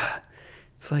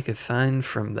 it's like a sign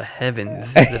from the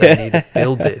heavens that I need to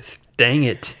build this. Dang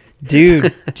it.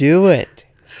 Dude, do it.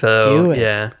 So, Do it.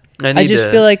 yeah. I just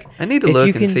feel like I need to if look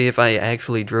you and can- see if I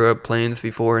actually drew up plans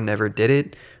before and never did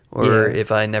it, or Yeah.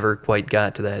 if I never quite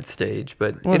got to that stage.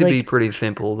 But Well, it'd be like- pretty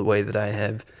simple the way that I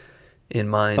have in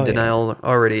mind. Oh, And yeah. I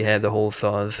already had the hole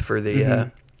saws for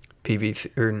the PVC,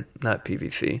 or not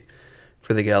PVC,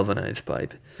 for the galvanized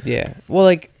pipe. Yeah. Well,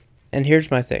 like, and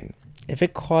here's my thing. If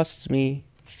it costs me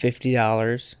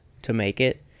 $50 to make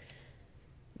it,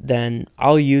 then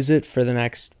I'll use it for the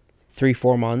next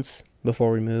 3-4 months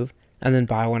before we move, and then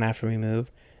buy one after we move.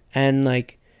 And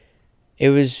like, it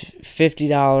was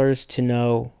 $50 to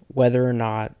know whether or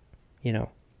not,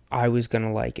 I was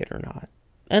gonna like it or not.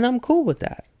 And I'm cool with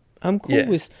that. I'm cool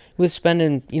Yeah. with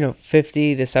spending,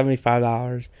 $50 to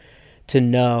 $75 to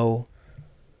know,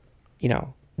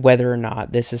 whether or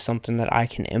not this is something that I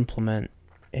can implement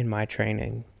in my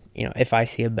training, if I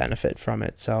see a benefit from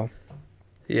it. So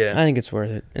Yeah. I think it's worth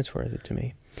it. It's worth it to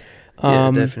me.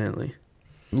 Yeah, definitely.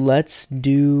 Let's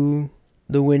do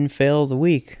the win fail of the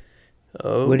week.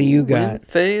 Oh, What do you win got?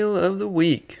 fail of the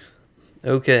week.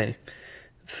 Okay.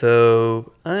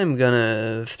 So I'm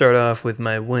gonna start off with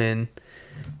my win,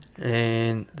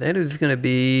 and that is gonna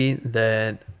be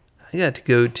that I got to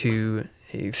go to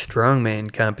a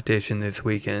strongman competition this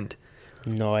weekend,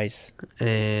 Nice.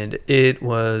 and it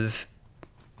was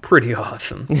pretty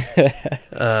awesome.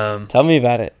 Tell me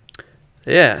about it.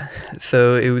 Yeah,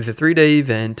 so it was a 3-day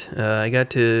event. I got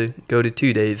to go to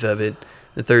 2 days of it.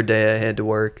 The third day I had to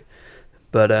work,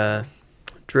 but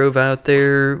drove out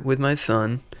there with my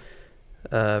son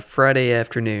Friday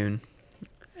afternoon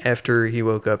after he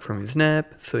woke up from his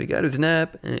nap. So he got his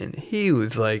nap, and he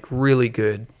was like really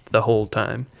good the whole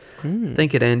time. I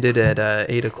think it ended at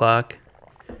 8 o'clock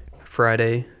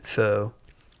Friday, so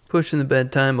pushing the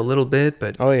bedtime a little bit,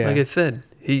 but Oh, yeah. like I said,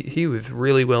 he was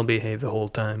really well behaved the whole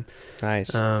time. Nice.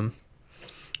 So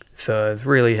I was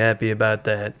really happy about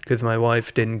that, because my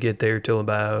wife didn't get there till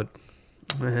about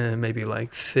maybe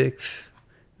like 6,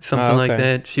 something like okay.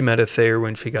 that. She met us there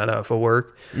when she got off of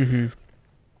work. Mm-hmm.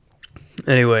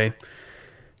 Anyway,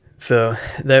 so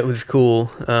that was cool.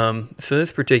 So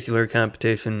this particular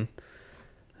competition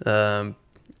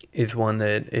is one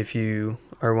that if you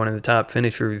are one of the top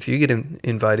finishers, you get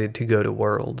invited to go to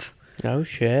Worlds. Oh,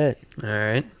 shit. All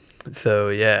right. So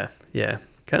yeah,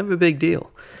 kind of a big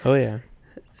deal. Oh, yeah.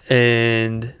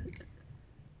 And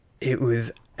it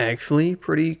was actually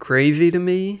pretty crazy to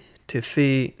me to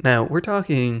see. Now, we're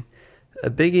talking a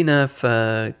big enough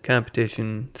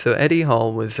competition. So Eddie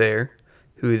Hall was there,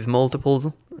 who is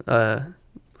multiple.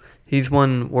 He's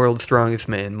won World's Strongest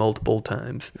Man multiple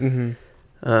times.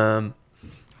 Mm-hmm.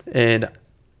 And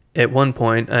at one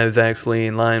point, I was actually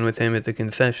in line with him at the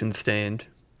concession stand.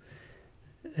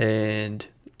 And,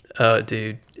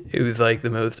 dude, it was like the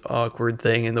most awkward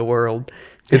thing in the world.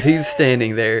 Because he's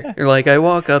standing there. Or like, I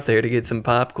walk up there to get some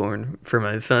popcorn for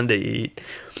my son to eat.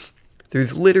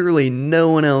 There's literally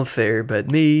no one else there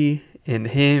but me and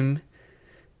him.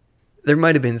 There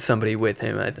might have been somebody with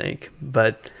him, I think,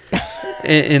 but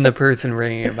in the person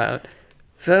ringing him out.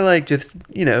 So I like just,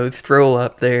 stroll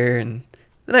up there, and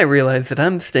then I realize that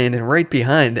I'm standing right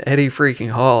behind Eddie freaking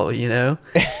Hall,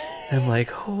 I'm like,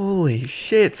 holy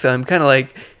shit. So I'm kind of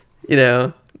like,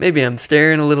 maybe I'm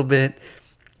staring a little bit,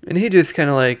 and he just kind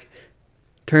of like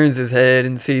turns his head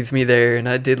and sees me there, and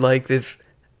I did like this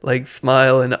like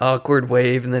smile and awkward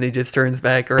wave, and then he just turns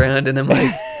back around, and I'm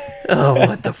like, oh,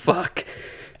 what the fuck.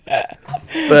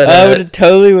 But I would have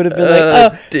totally been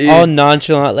like, dude. all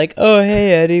nonchalant, like, oh,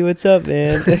 hey, Eddie, what's up,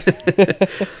 man?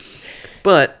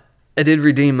 But I did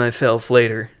redeem myself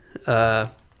later. So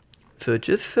it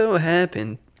just so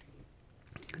happened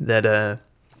that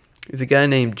there's a guy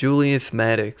named Julius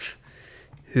Maddox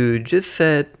who just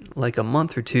set, like a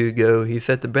month or two ago, he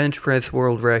set the bench press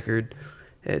world record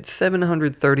at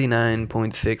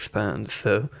 739.6 pounds.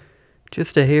 So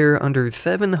just a hair under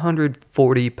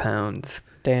 740 pounds.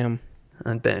 Damn.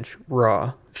 On bench,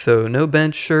 raw. So no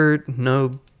bench shirt,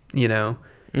 no, no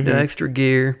extra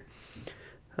gear,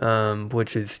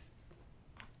 which is,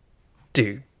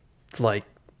 dude, like,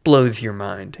 blows your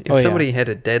mind. If somebody had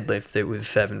a deadlift that was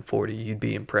 740, you'd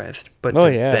be impressed. But to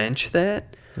bench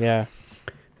that? Yeah.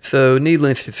 So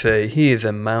needless to say, he is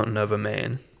a mountain of a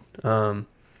man.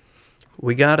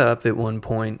 We got up at one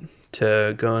point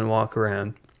to go and walk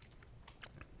around,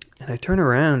 and I turn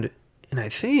around and I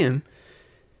see him.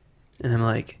 And I'm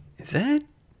like, is that?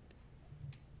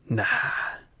 Nah.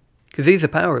 Because he's a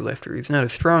power lifter. He's not a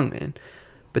strongman.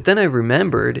 But then I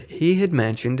remembered he had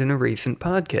mentioned in a recent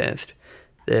podcast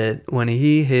that when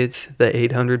he hits the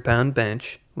 800-pound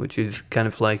bench, which is kind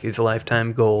of like his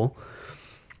lifetime goal,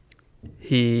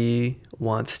 he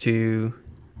wants to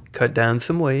cut down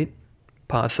some weight,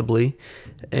 possibly,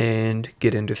 and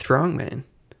get into strongman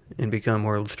and become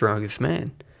world's strongest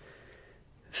man.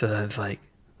 So I was like,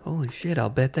 holy shit, I'll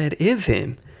bet that is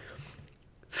him.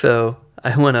 So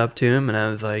I went up to him and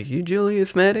I was like, you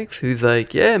Julius Maddox? Who's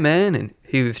like, yeah, man. And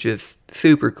he was just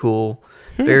super cool,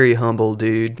 very humble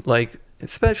dude. Like,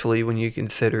 especially when you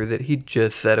consider that he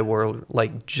just set a world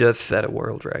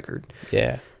record.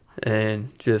 Yeah.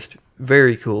 And just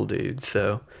very cool dude.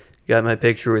 So got my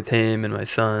picture with him and my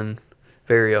son.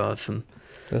 Very awesome.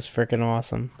 That's freaking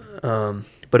awesome.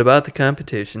 But about the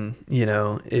competition,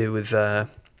 it was,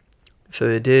 so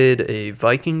they did a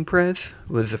Viking press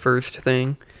was the first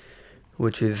thing,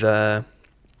 which is, man,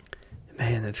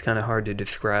 that's kind of hard to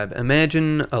describe.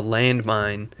 Imagine a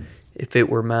landmine if it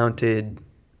were mounted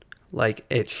like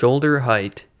at shoulder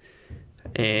height,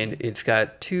 and it's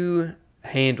got two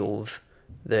handles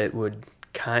that would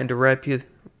kind of replicate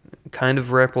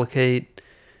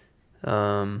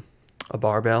a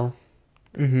barbell.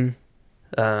 Mm-hmm.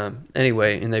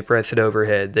 Anyway, and they press it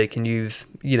overhead. They can use,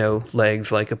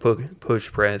 legs like a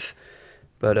push press.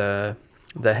 But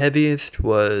the heaviest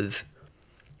was,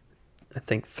 I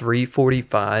think,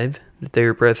 345 that they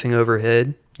were pressing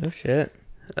overhead. Oh, shit.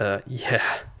 Yeah.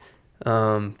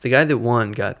 The guy that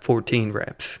won got 14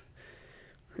 reps.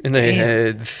 And they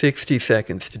had 60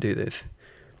 seconds to do this.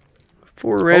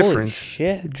 For reference,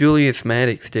 shit. Julius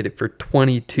Maddox did it for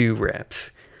 22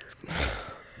 reps.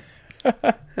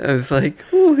 I was like,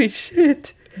 holy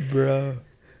shit. Bro.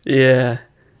 Yeah.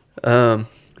 So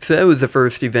that was the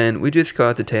first event. We just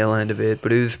caught the tail end of it,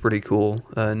 but it was pretty cool.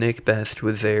 Nick Best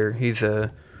was there. He's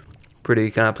a pretty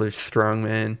accomplished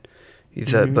strongman.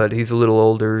 But he's a little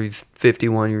older. He's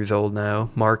 51 years old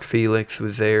now. Mark Felix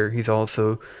was there. He's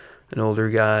also an older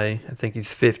guy. I think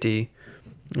he's 50.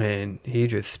 And he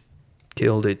just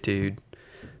killed it, dude.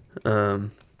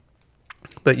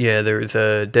 But yeah, there was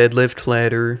a deadlift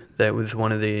ladder. That was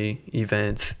one of the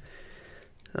events.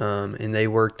 And they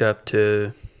worked up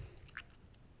to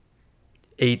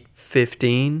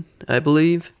 815, I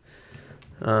believe.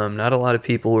 Not a lot of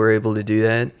people were able to do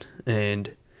that.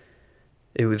 And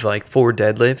it was like 4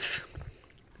 deadlifts.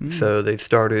 So they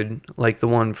started like the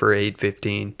one for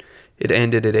 815. It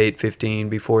ended at 815.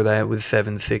 Before that was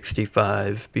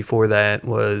 765. Before that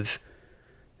was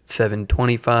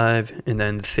 725, and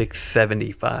then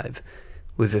 675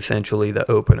 was essentially the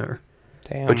opener.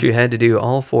 Damn. But you had to do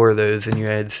all 4 of those, and you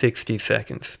had 60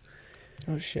 seconds.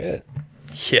 Oh, shit.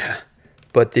 Yeah.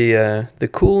 But the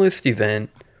coolest event,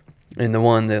 and the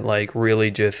one that like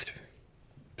really just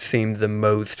seemed the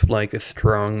most like a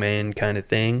strongman kind of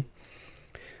thing,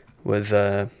 was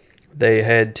they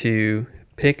had to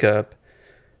pick up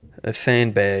a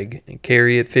sandbag and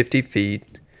carry it 50 feet,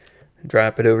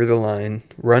 drop it over the line,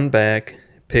 run back,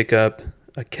 pick up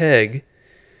a keg,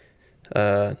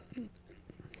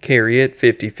 carry it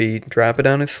 50 feet, drop it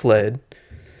on a sled,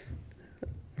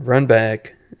 run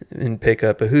back and pick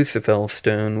up a Husafell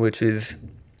stone, which is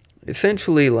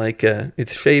essentially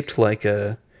it's shaped like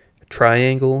a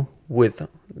triangle with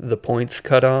the points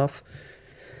cut off.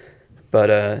 But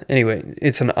anyway,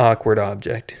 it's an awkward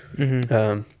object.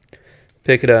 Mm-hmm.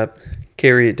 Pick it up,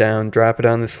 carry it down, drop it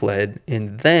on the sled,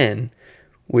 and then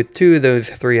with 2 of those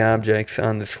 3 objects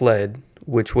on the sled,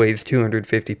 which weighs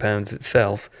 250 pounds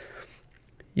itself,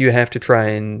 you have to try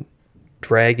and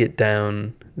drag it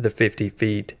down the 50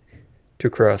 feet to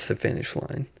cross the finish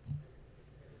line.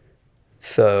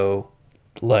 So,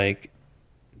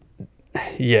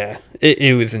 yeah,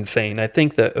 it was insane. I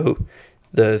think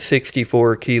the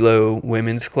 64 kilo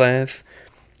women's class,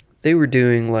 they were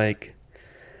doing I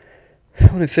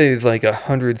want to say it was a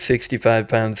 165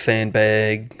 pound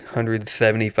sandbag,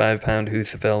 175 pound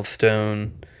Husafell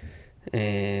stone,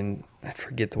 and I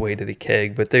forget the weight of the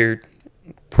keg, but they're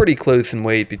pretty close in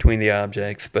weight between the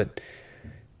objects, but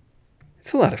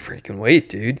it's a lot of freaking weight,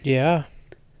 dude. Yeah.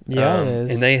 Yeah, it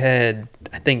is. And they had,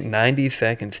 I think, 90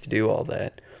 seconds to do all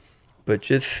that. But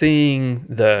just seeing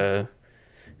the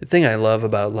thing I love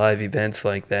about live events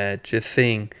like that, just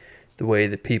seeing the way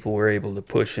that people were able to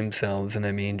push themselves, and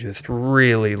I mean, just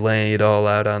really lay it all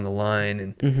out on the line.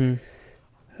 And,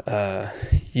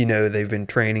 they've been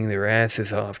training their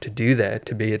asses off to do that,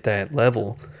 to be at that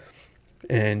level.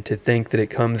 And to think that it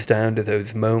comes down to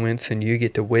those moments and you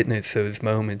get to witness those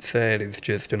moments, that is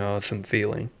just an awesome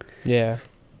feeling. Yeah.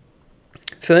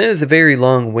 So that was a very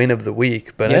long win of the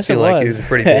week, but Yes, I feel like it was a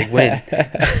pretty big win.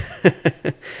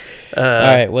 All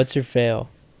right, what's your fail?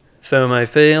 So my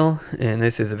fail, and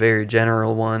this is a very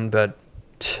general one, but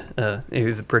it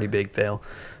was a pretty big fail.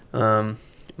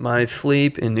 My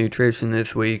sleep and nutrition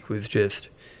this week was just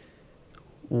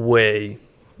way,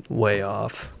 way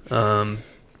off.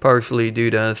 Partially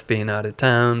due to us being out of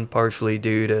town, partially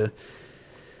due to,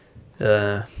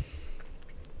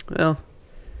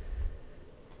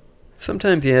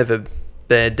 sometimes you have a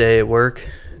bad day at work.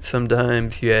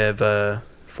 Sometimes you have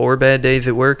 4 bad days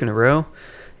at work in a row.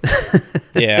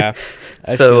 Yeah.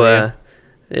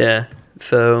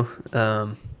 So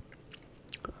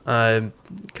I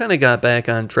kind of got back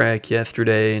on track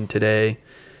yesterday and today,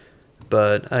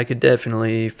 but I could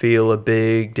definitely feel a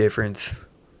big difference.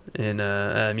 And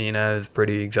I was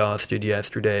pretty exhausted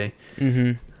yesterday.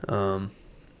 Mm-hmm.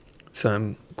 So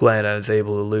I'm glad I was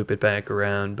able to loop it back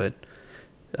around, but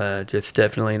just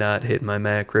definitely not hitting my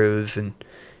macros and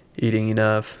eating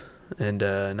enough and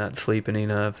not sleeping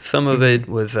enough. Some of it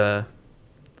was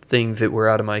things that were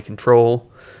out of my control.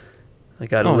 I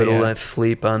got a little less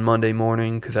sleep on Monday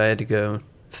morning because I had to go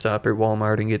stop at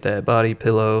Walmart and get that body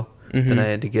pillow. Mm-hmm. Then I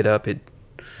had to get up at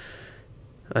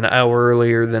an hour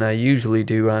earlier than I usually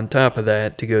do on top of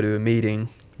that to go to a meeting.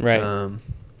 Right.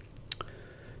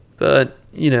 But,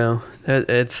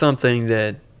 it's something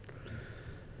that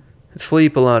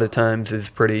sleep a lot of times is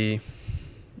pretty,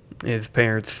 as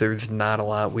parents, there's not a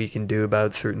lot we can do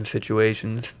about certain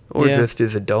situations, or just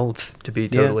as adults, to be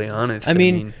totally honest. I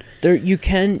mean, you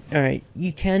can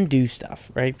do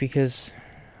stuff, right? Because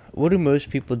what do most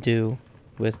people do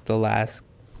with the last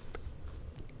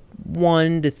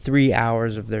 1 to 3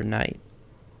 hours of their night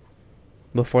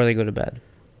before they go to bed?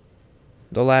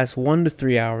 The last 1 to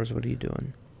 3 hours, what are you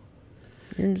doing?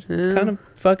 You're just kind of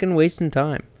fucking wasting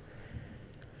time.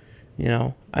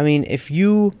 I mean, if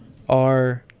you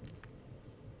are,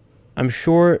 I'm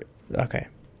sure,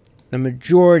 the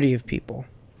majority of people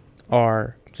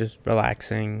are just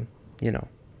relaxing,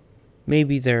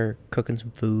 maybe they're cooking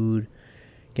some food,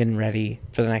 getting ready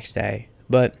for the next day.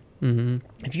 But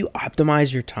if you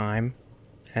optimize your time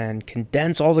and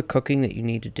condense all the cooking that you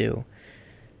need to do,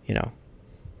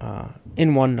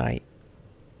 in one night,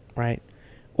 right?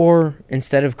 Or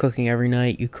instead of cooking every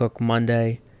night, you cook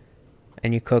Monday,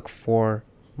 and you cook for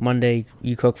Monday,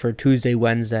 you cook for Tuesday,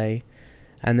 Wednesday,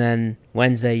 and then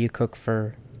Wednesday you cook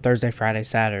for Thursday, Friday,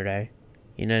 Saturday.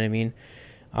 You know what I mean?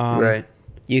 Right.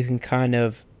 You can kind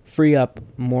of free up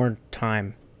more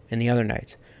time in the other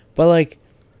nights. But,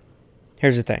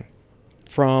 here's the thing.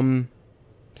 From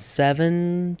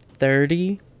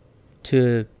 7:30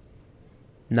 to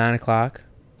 9 o'clock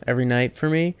every night for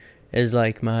me is,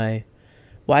 my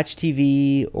watch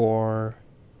TV or,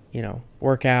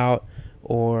 work out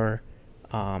or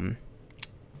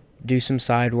do some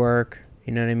side work,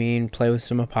 you know what I mean? Play with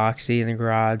some epoxy in the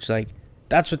garage.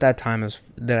 That's what that time is,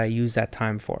 that I use that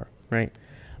time for, right?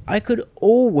 I could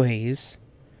always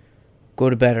go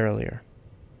to bed earlier.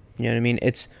 You know what I mean?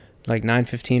 It's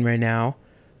 9:15 right now.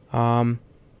 And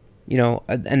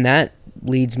that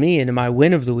leads me into my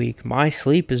win of the week. My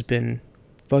sleep has been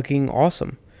fucking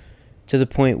awesome to the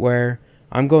point where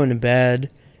I'm going to bed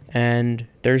and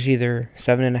there's either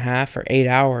 7.5 or 8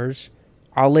 hours,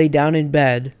 I'll lay down in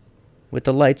bed with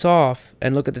the lights off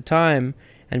and look at the time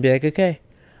and be like, okay,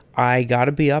 I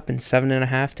gotta be up in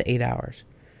 7.5 to 8 hours.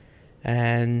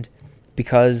 And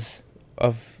because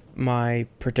of my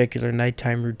particular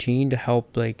nighttime routine to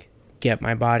help like get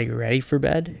my body ready for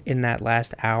bed in that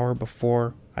last hour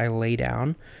before I lay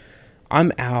down,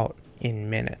 I'm out in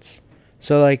minutes.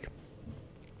 So like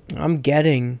I'm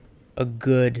getting a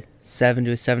good 7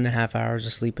 to 7.5 hours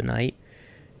of sleep a night,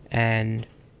 and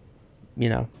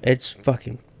it's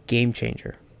fucking game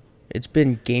changer. It's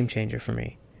been game changer for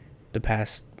me the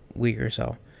past week or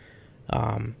so.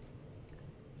 And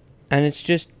it's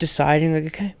just deciding like,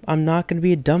 okay, I'm not going to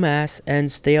be a dumbass and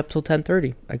stay up till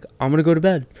 10:30. Like, I'm going to go to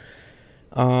bed.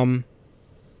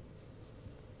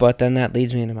 But then that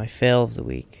leads me into my fail of the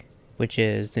week, which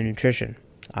is the nutrition.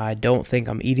 I don't think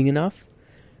I'm eating enough.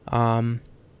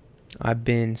 I've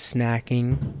been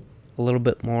snacking a little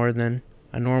bit more than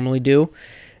I normally do.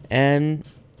 And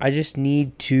I just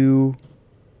need to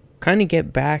kind of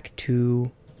get back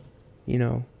to,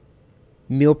 meal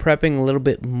prepping a little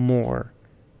bit more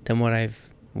than what I've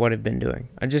been doing.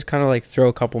 I just kind of like throw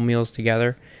a couple meals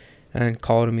together and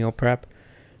call it a meal prep.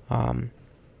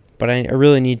 But I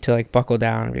really need to like buckle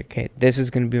down and be, okay, this is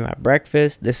going to be my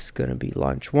breakfast. This is going to be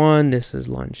lunch 1. This is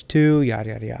lunch 2, yada,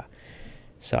 yada, yada.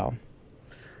 So.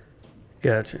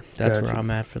 Gotcha. That's where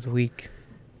I'm at for the week.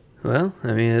 Well,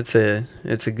 I mean, it's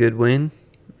a good win,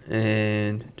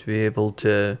 and to be able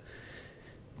to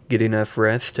get enough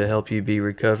rest to help you be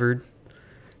recovered.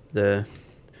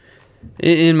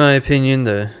 In my opinion,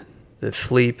 the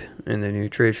sleep and the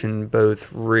nutrition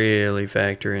both really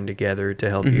factor in together to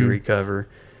help you recover.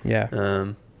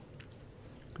 Yeah.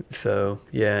 So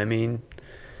yeah, I mean,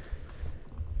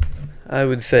 I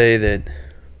would say that,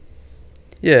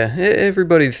 yeah,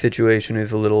 everybody's situation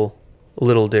is a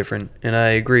little different, and I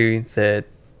agree that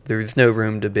there's no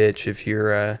room to bitch if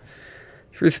you're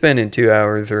spending 2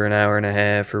 hours or an hour and a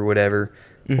half or whatever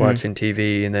watching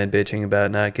TV and then bitching about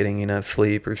not getting enough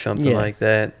sleep or something like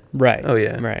that. Right. Oh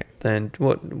yeah. Right. Then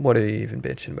what are you even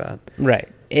bitching about? Right.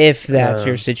 If that's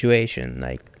your situation,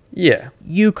 like, yeah,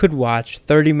 you could watch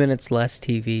 30 minutes less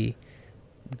TV,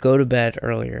 go to bed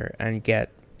earlier, and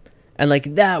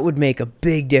like that would make a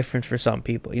big difference for some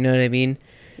people. You know what I mean?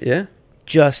 Yeah.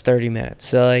 Just 30 minutes.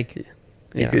 So like,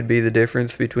 it could be the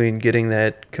difference between getting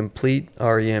that complete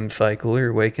REM cycle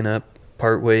or waking up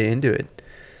partway into it.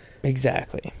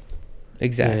 Exactly.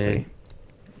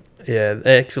 Yeah,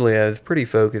 actually, I was pretty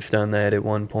focused on that at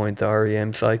one point, the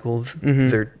REM cycles.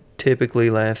 They typically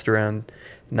last around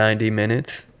 90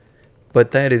 minutes,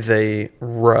 but that is a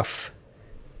rough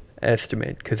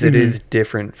estimate because it is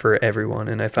different for everyone,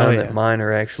 and I found that mine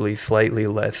are actually slightly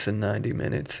less than 90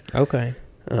 minutes. Okay.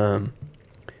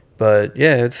 But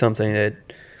yeah, it's something that,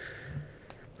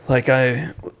 like,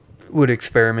 I would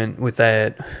experiment with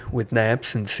that with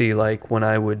naps and see like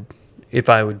if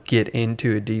I would get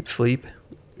into a deep sleep,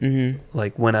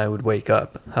 like when I would wake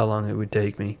up, how long it would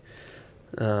take me.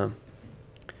 But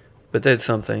that's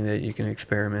something that you can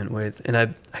experiment with. And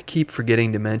I keep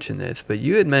forgetting to mention this, but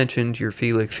you had mentioned your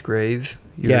Felix Grays,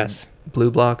 your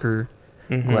blue blocker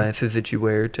glasses that you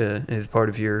wear as part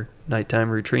of your nighttime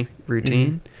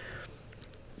routine.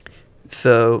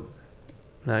 So,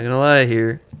 not gonna lie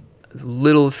here, a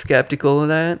little skeptical of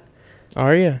that.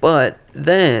 Are you? But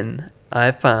then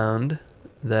I found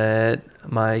that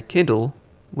my Kindle,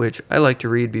 which I like to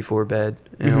read before bed,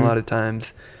 and a lot of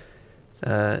times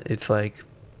it's like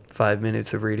 5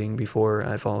 minutes of reading before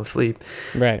I fall asleep.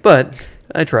 Right. But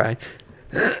I try.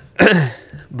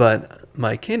 But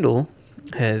my Kindle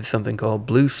has something called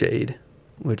Blue Shade,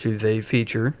 which is a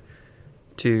feature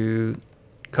to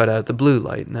cut out the blue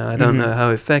light. Now, I don't know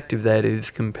how effective that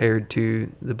is compared to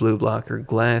the blue blocker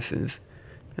glasses.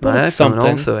 But my it's iPhone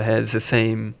something. also has the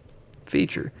same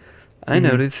feature. I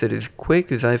notice that as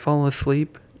quick as I fall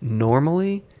asleep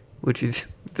normally, which is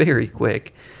very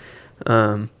quick,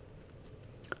 I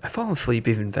fall asleep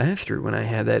even faster when I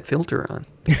have that filter on.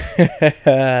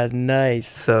 Nice.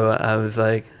 So I was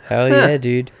like, hell yeah,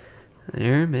 dude.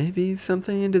 There may be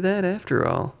something into that after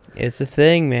all. It's a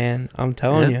thing, man. I'm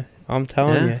telling you.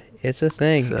 It's a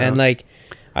thing. So. And like,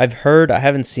 I've heard, I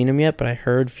haven't seen them yet, but I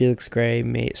heard Felix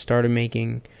Gray started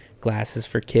making glasses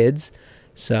for kids.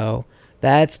 So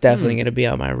that's definitely going to be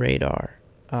on my radar.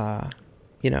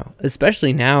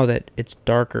 Especially now that it's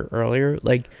darker earlier.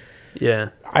 Like, yeah,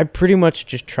 I pretty much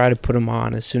just try to put them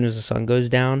on as soon as the sun goes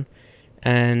down.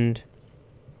 And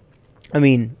I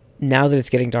mean, now that it's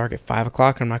getting dark at 5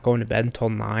 o'clock and I'm not going to bed until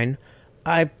 9,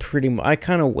 I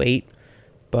kind of wait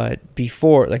But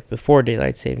before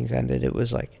daylight savings ended, it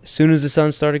was like as soon as the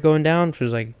sun started going down, which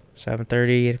was like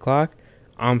 7:30, 8 o'clock,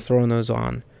 I'm throwing those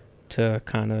on to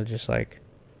kind of just like,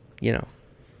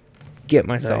 get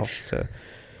myself to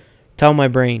tell my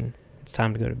brain it's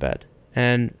time to go to bed.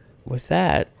 And with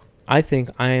that, I think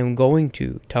I am going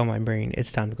to tell my brain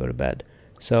it's time to go to bed.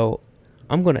 So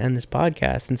I'm going to end this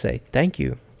podcast and say thank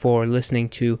you for listening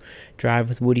to Drive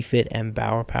with Woody Fit and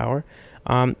Bauer Power.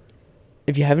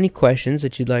 If you have any questions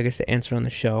that you'd like us to answer on the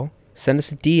show, send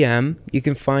us a DM. You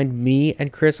can find me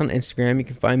and Chris on Instagram. You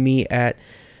can find me at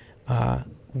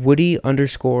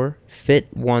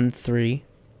Woody_Fit13.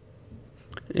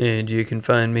 And you can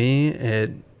find me at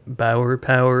Bauer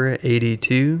Power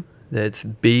 82. That's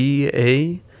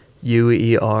BAUERPAUER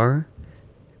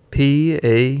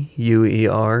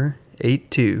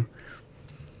 82.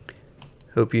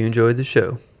 Hope you enjoyed the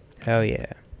show. Hell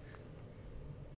yeah.